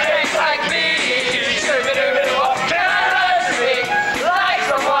 Things like me. Can I learn to be like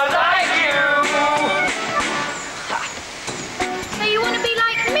someone like you? So you want to be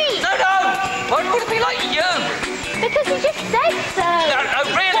like me? No, no! I want to be like you. Because you just said so. No, no,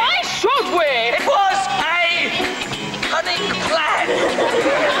 really. Why should we? It was a cunning plan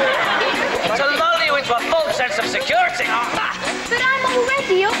to lull you into a false sense of security. But I'm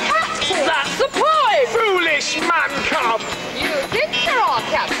already your captain. That's the point! Foolish man cub! You think you're our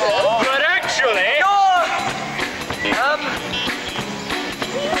captain? But actually...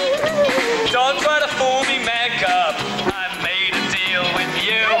 Don't try to fool me, man cub. I made a deal with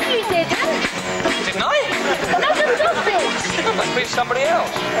you. No, you didn't. Didn't I? Not a sausage. It must be somebody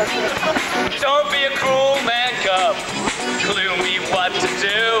else. Don't be a cruel man cub. Clue me what to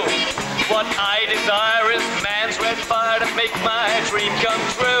do. What I desire is man's red fire to make my dream come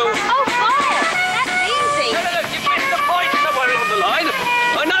true. Oh, fire. That's easy. No, you missed the point somewhere along the line.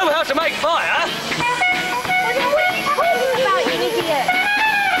 I know how to make fire. What are you talking about, you idiot?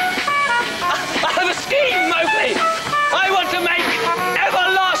 I have a scheme, Mowgli. I want to make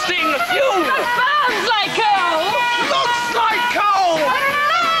everlasting fuel. Sounds like coal! Looks like coal!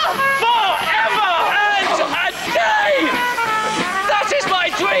 Forever and a day. That is my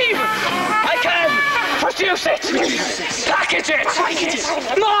dream. I can produce it, package it,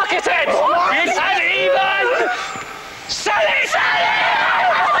 market it, and even sell it.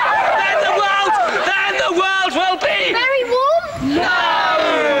 Then the world will be Very warm? no.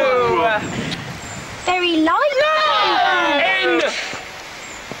 Very light? In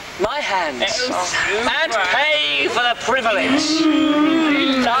my hands, and pay for the privilege.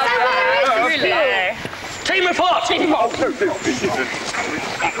 Team report.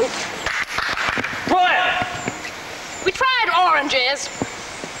 Brian. We tried oranges.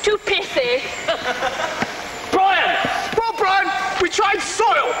 Too pithy. Brian. Well, Brian, we tried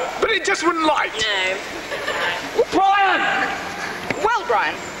soil, but it just wouldn't light. No. Brian. Well,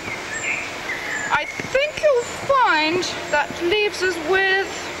 Brian, I think you'll find that leaves us with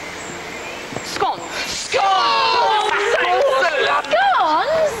scones. Scones.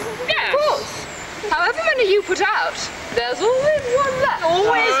 Scones? Yes. Of course. However many you put out, there's always one left.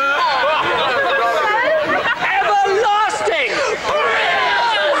 Always Everlasting.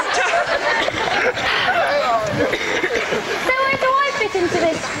 So where do I fit into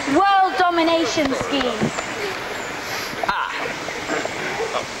this world domination scheme?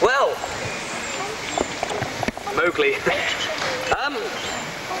 Well, Mowgli.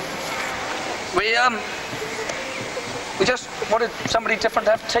 We just wanted somebody different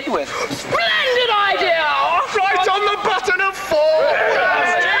to have tea with. splendid idea! Right on the button of 4!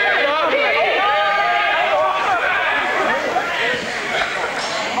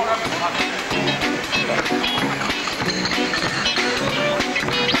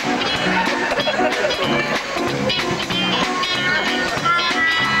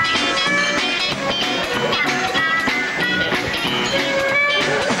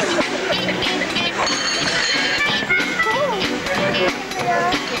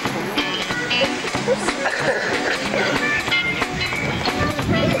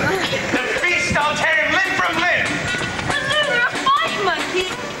 The beast I'll tear him limb from limb! There are 5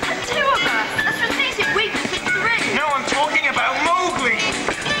 monkeys and 2 of us. A strategic weakness in 3. No, I'm talking about Mowgli.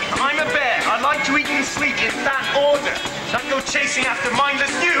 I'm a bear. I like to eat and sleep in that order. Not go chasing after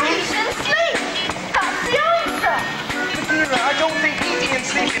mindless Eat youths. and sleep. That's the answer. Bagheera, I don't think eating and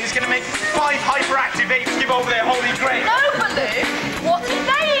sleeping is going to make 5 hyperactive apes give over their holy grail. No, Baloo. What if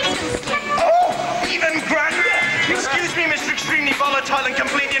they eat and sleep? Oh, even grander. Excuse me, Mr. Extremely Volatile and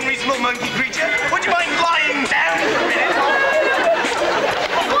completely unreasonable monkey creature. Would you mind lying down for a minute?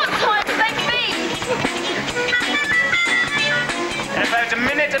 What time do they feed? In about a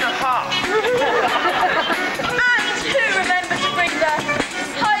minute and a half. And who remembered to bring the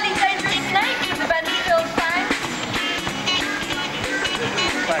highly dangerous snake with the bend-filled fangs?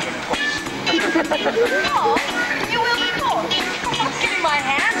 Mom, you will be caught. I'm getting my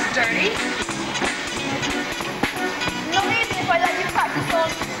hands dirty. Not easy if I let you practice on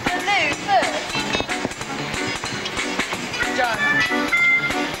Baloo first.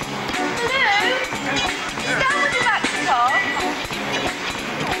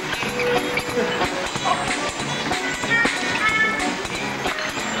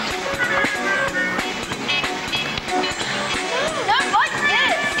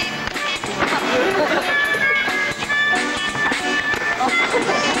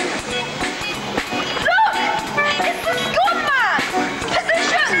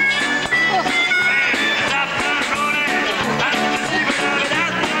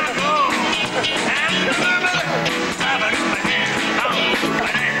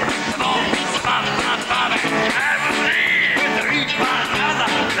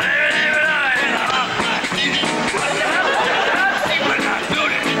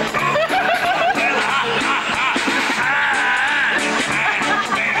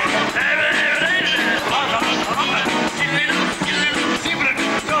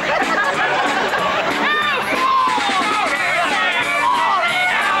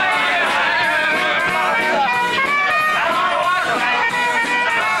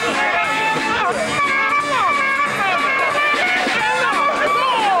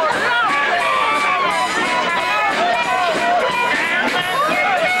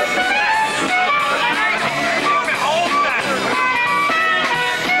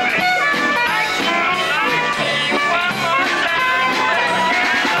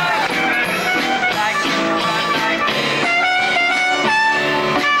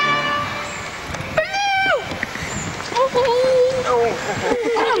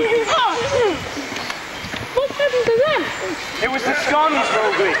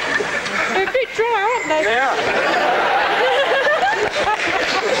 They're a bit dry, aren't they? They are.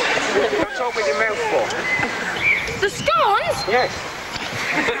 What's up with your mouth for? The scones? Yes.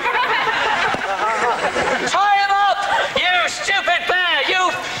 Tie him up, you stupid bear!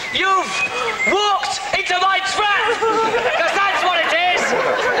 You've walked into my trap! Because that's what it is!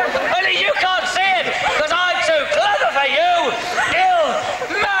 Only you can't see it, because I'm too clever for you! Ill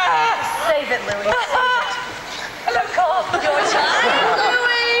man! Save it, Louis. Hello, Carl. Your time,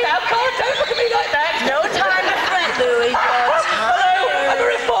 Louis. Now, Carl, don't look at me like that! No time to fret, Louis. Your time. Hello, I'm a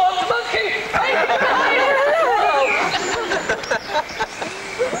reformed monkey!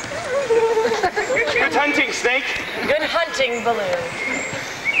 Good hunting, Snake. Good hunting, Baloo.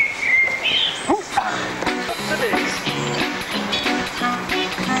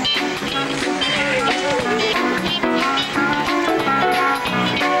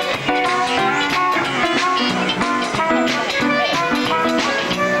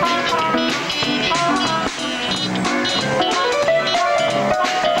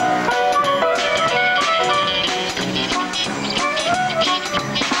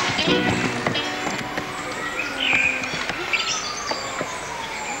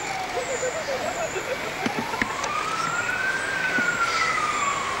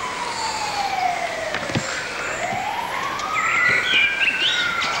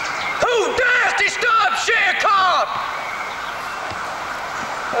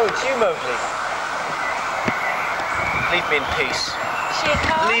 Oh, it's you, Mowgli. Leave me in peace.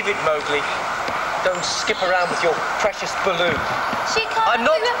 Leave it, Mowgli. Don't skip around with your precious balloon. I'm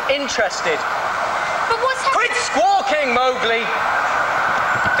not interested. But what's happening? Quit squawking, Mowgli!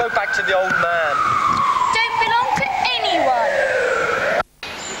 Go back to the old man. Don't belong to anyone.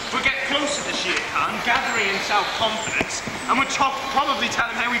 We'll get closer to Shere Khan, gathering in self-confidence, and we'll probably tell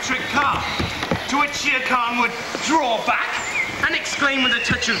him how we tricked Kaa. To which Shere Khan would draw back and exclaim with a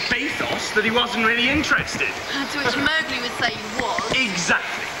touch of bathos that he wasn't really interested. To which Mowgli would say he was.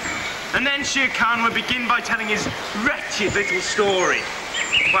 Exactly. And then Shere Khan would begin by telling his wretched little story.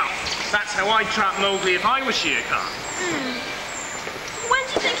 Well, that's how I'd trap Mowgli if I was Shere Khan. When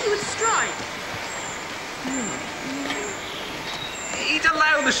do you think he would strike? He'd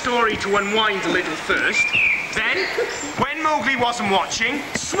allow the story to unwind a little first. Then, when Mowgli wasn't watching,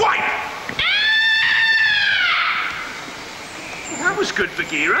 swipe! That was good,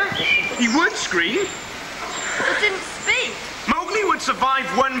 Bagheera. He would scream. It didn't speak. Mowgli would survive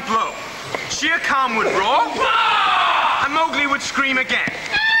one blow. Shere Khan would roar, and Mowgli would scream again.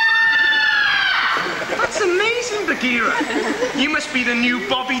 That's amazing, Bagheera. You must be the new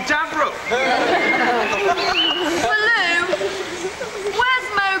Bobby Davro. Baloo, where's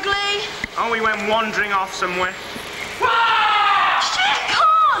Mowgli? Oh, he went wandering off somewhere. Shere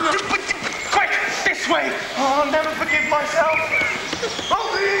Khan! Quick, this way. Oh, I'll never forgive myself.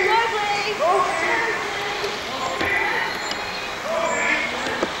 Mowgli! Mowgli!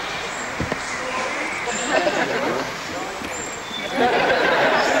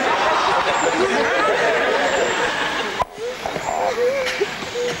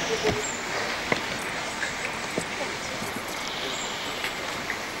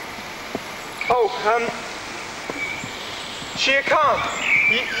 Shere Khan,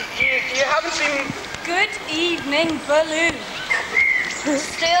 you haven't seen... Good evening, Baloo.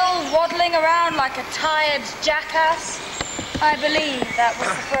 Still waddling around like a tired jackass? I believe that was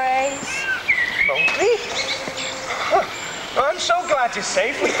the phrase. Mowgli? I'm so glad you're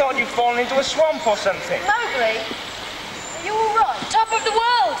safe. We thought you'd fallen into a swamp or something. Mowgli, are you all right? Top of the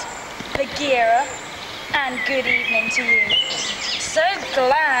world, Bagheera, and good evening to you. So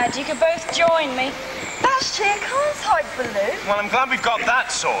glad you could both join me. That's Shere Khan's hide, Baloo. Well, I'm glad we've got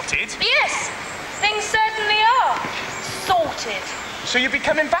that sorted. Yes, things certainly are sorted. So you'll be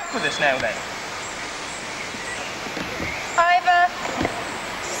coming back with us now, then? I've a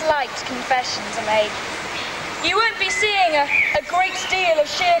slight confession to make. You won't be seeing a great deal of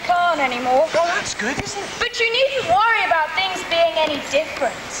Shere Khan anymore. Well, that's good, isn't it? But you needn't worry about things being any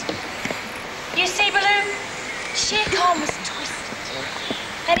different. You see, Baloo, Shere Khan was twisted.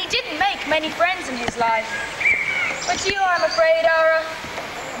 And he didn't make many friends in his life. But you, I'm afraid, are a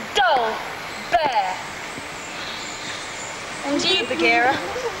dull bear. And you, Bagheera,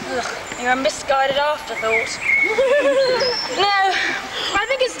 you're a misguided afterthought. No, I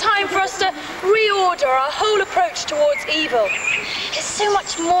think it's time for us to reorder our whole approach towards evil. There's so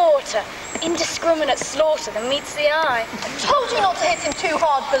much more to indiscriminate slaughter than meets the eye. I told you not to hit him too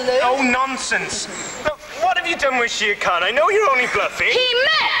hard, Baloo. Oh, nonsense. Look, what have you done with Shere Khan? I know you're only bluffing. He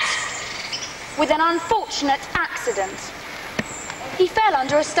met with an unfortunate accident. He fell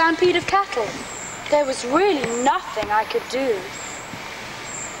under a stampede of cattle. There was really nothing I could do.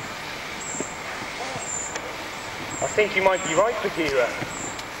 I think you might be right, Bagheera.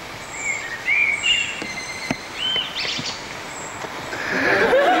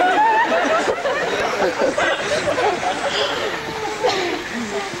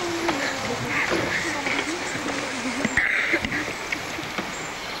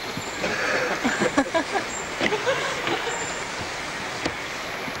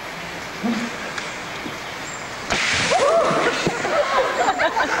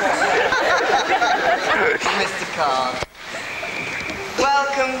 Mr. Khan.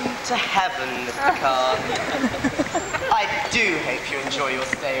 Welcome to heaven, Mr. Khan. I do hope you enjoy your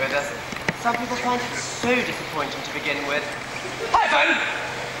stay with us. Some people find it so disappointing to begin with. Heaven!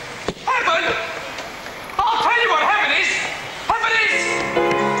 Heaven! I'll tell you what heaven is! Heaven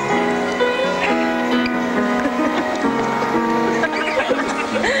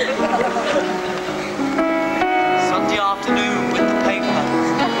Sunday afternoon with the paper.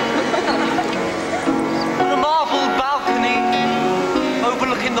 On a marble balcony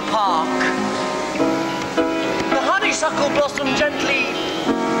overlooking the park. The honeysuckle blossom gently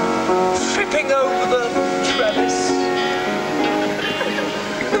tripping over the trellis.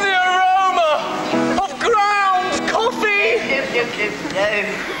 The aroma of ground coffee! No,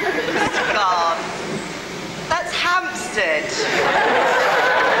 Mr. Khan. That's Hampstead.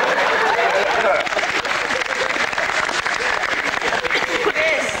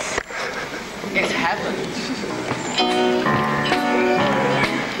 This is heaven.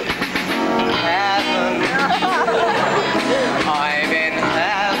 Heaven. I'm in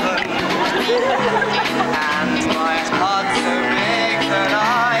heaven. And my heart's so big that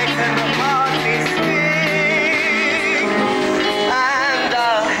I can hardly speak. And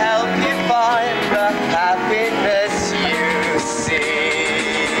I'll help you find the happiness you seek.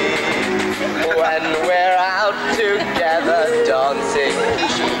 When we're out together dancing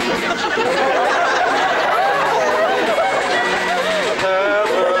cheek to cheek.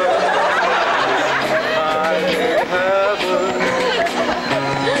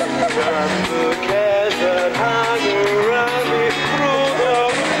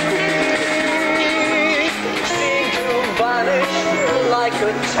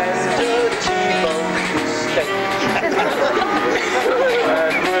 Tender T-bone steak.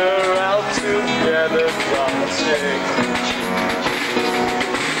 And we're out together dancing.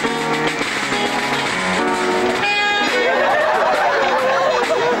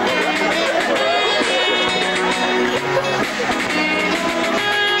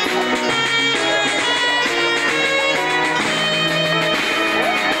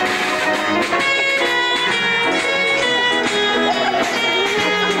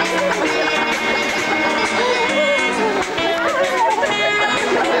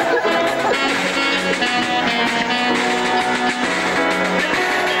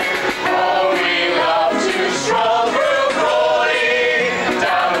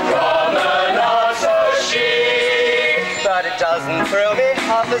 Doesn't thrill me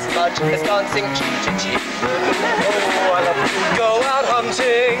half as much as dancing cheek to cheek. Oh, I love to go out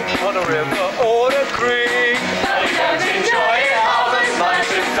hunting on a river or a creek. I can't enjoy it half as much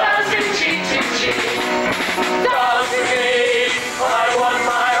as dancing cheek to cheek. Dance with me, I want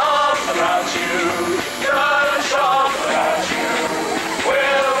my arms around you. Gonna shop around you,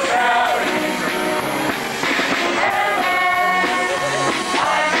 we'll carry you through.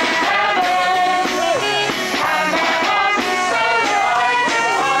 I'm in heaven, and my heart is so light and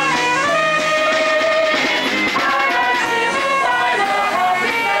hardly see. And I feel by the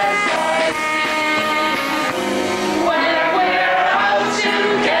happiness I see.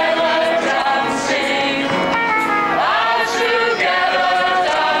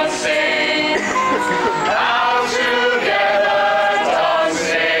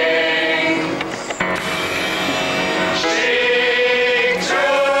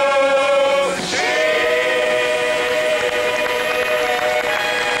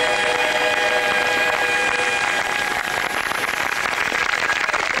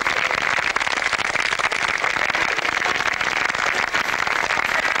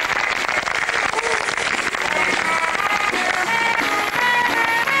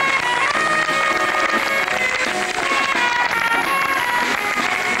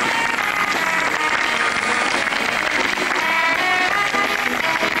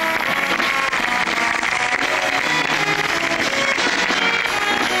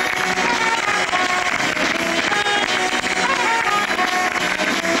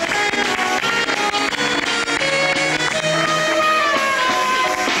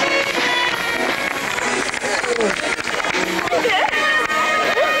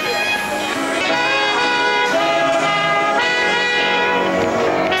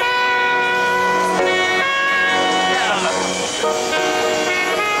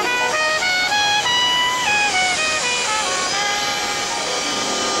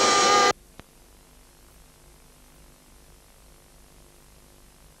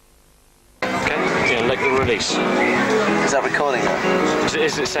 like the release. Is that recording now?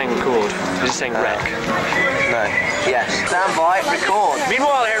 Is it saying record? Is it saying rec? No. Yes. Stand by, record.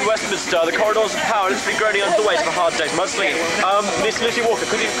 Meanwhile, here in Westminster, the corridors of power literally groaning under the weight of a hard day's mudslinging. Miss Lucy Walker,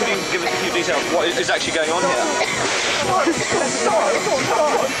 could you give us a few details of what is actually going on here?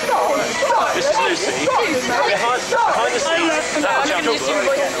 This is Lucy. Behind the scenes, that's Jungle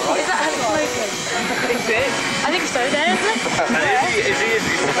Book. Is that how it's smoking? I think so, there, isn't it?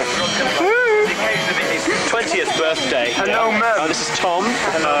 And his 20th birthday. Hello, ma'am. This is Tom.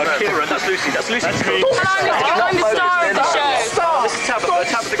 Kieran, that's Lucy. That's Lucy. That's me. I'm the star of the show. This is Tabitha.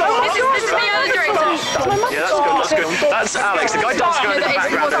 This is me, I'm the director. Yeah, that's good. That's Alex, the guy dancing around in the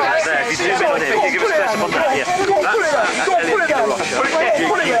background over there. If you zoom in on him, can you give us a close up on that? Yeah. That's Elliot in the Russia.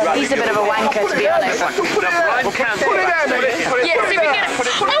 He's a bit of a wanker, to be honest. Brian Cant. Yeah, see, we get it.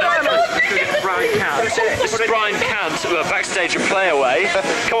 Oh my God! Brian Cant. This is Brian Cant, backstage at Play Away.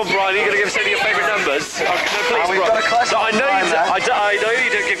 Come on, Brian, are you going to give us any of your favourite numbers? No, please, we've got a class. So I know you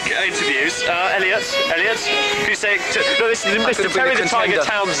don't give interviews. Elliot, can you say... No, this is Mr. Terry the Tiger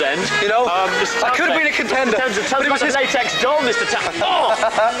Townsend. You know, I could have been a contender. Tell me about the latex doll, Mr. Townsend. Oh!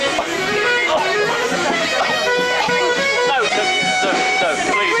 No,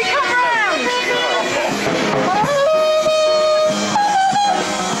 please. We come round!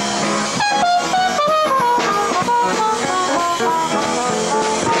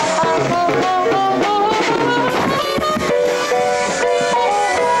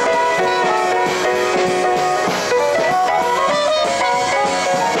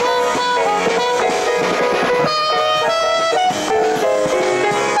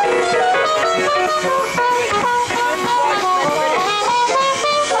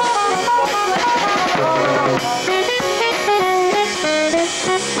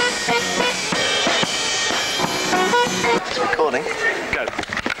 Recording. Go.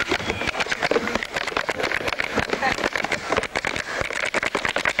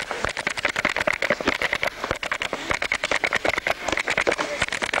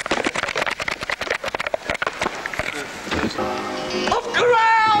 Off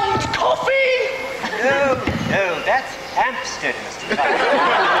ground, coffee! No, that's Hampstead, Mr.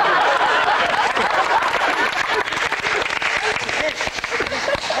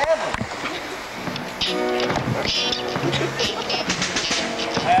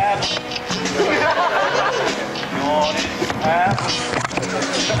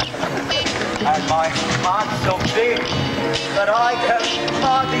 And my heart's so big that I can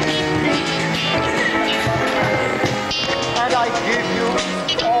hardly speak. And I give you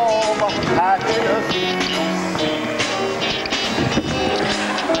all the happiness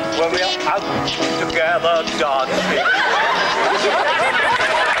when we are out together dancing.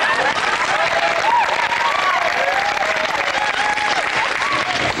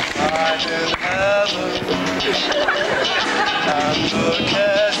 I'm in heaven, and the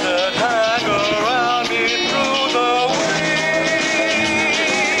cares that hang around me through the week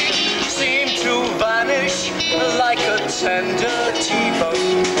seem to vanish like a tender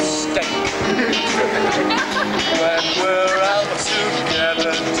T-bone steak when we're out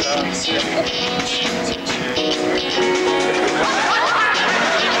together dancing cheek to cheek.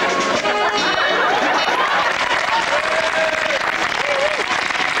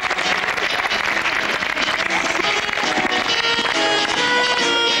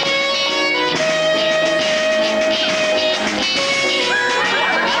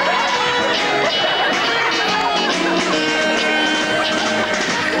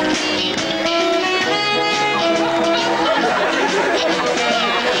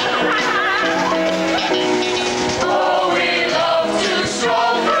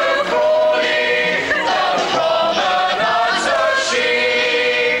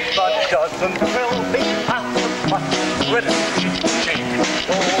 Doesn't fill me half as much with shake.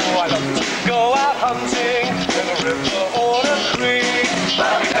 Oh, I love to go out hunting in a river or a creek,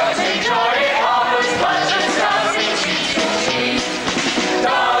 but we don't enjoy it half as much as dancing cheek to cheek.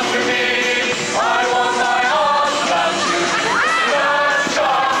 Dance with me, I want my arms around you. Let's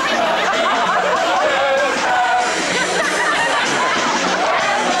dance.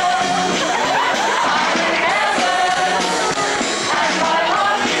 And my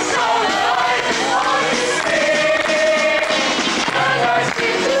heart is so alive.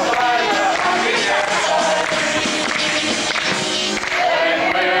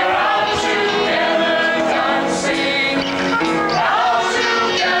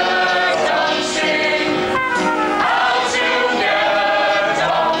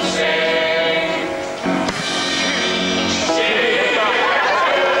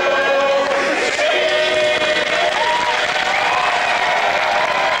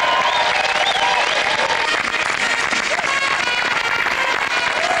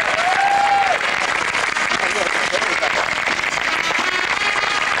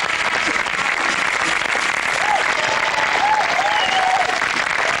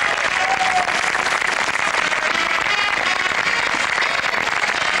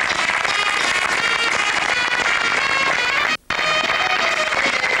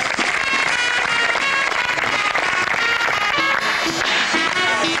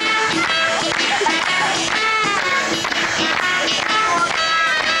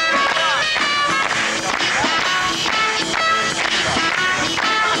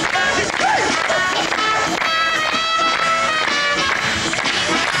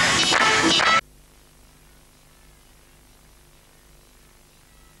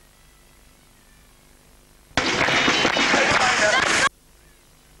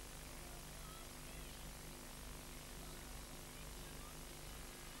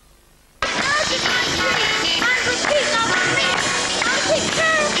 in my sleep and repeat after me. And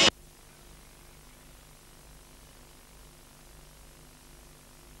picture.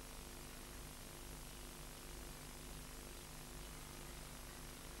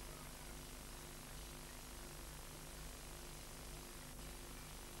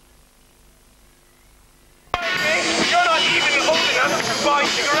 You're not even old enough to buy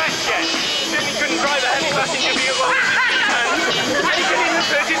cigarettes yet. Certainly couldn't drive a heavy passenger vehicle with 50 tons. And you can even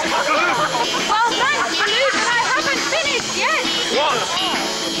purchase Magaloo. Well, thanks, Lou, but I haven't finished yet. What?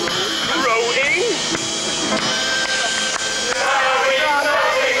 Growing?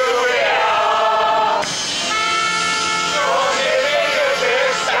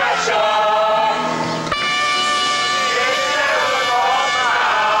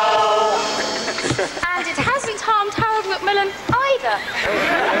 And it hasn't harmed Harold Macmillan either.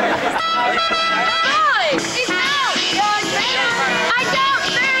 Boys, it's out! I doubt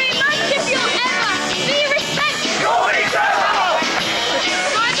very much if you'll ever be respectful.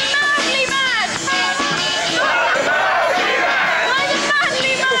 By the madly mad! By the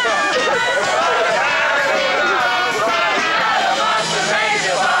madly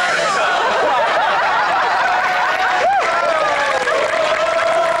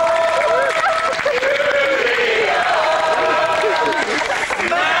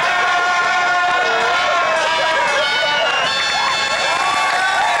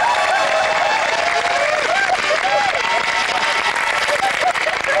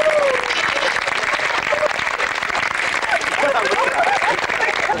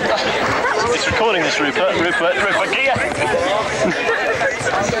It's recording this, Rupert Gear.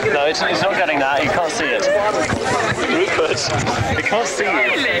 No, it's not getting that. You can't see it. Rupert, you can't see you.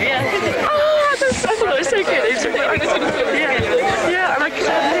 Really? Yeah. Oh, I thought it was so good. It's yeah, and I couldn't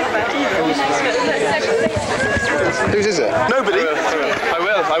live that either. Whose is it? Nobody. I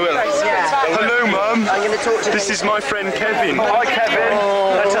will. Hello, Mum. I'm going to talk to This is my friend Kevin. Hi, Kevin.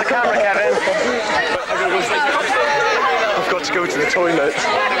 Go to the camera, Kevin. I've got to go to the toilet.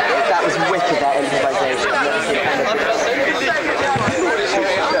 That was wicked, that improvisation.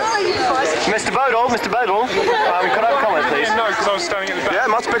 Mr. Bodle, we could have a comment, please. No, because I was standing at the back. Yeah,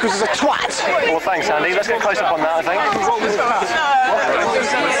 Matt Pickles is a twat. Well, thanks, Andy. Let's get close up on that, I think. What was that?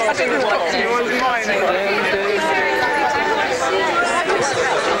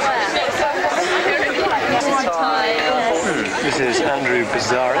 This is Andrew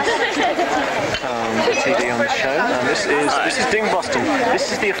Bizarris, TD on the show, and this is Ding Boston.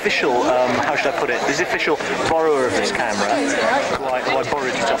 This is the official, how should I put it? This is the official borrower of this camera, who I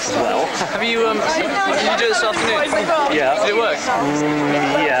borrowed it off as well. Have you, did you do it this afternoon? Yeah. Did it work?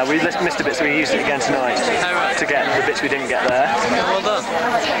 Yeah, we missed a bit, so we used it again tonight to get the bits we didn't get there. Well done.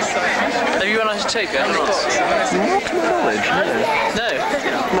 Have you run out of tape yet or not? Not to my knowledge, no. No?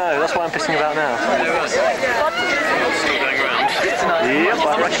 No, that's why I'm pissing about now. Still going around. Yep,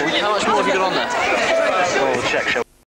 I reckon. How much more have you got on there? Well, we'll check, shall we?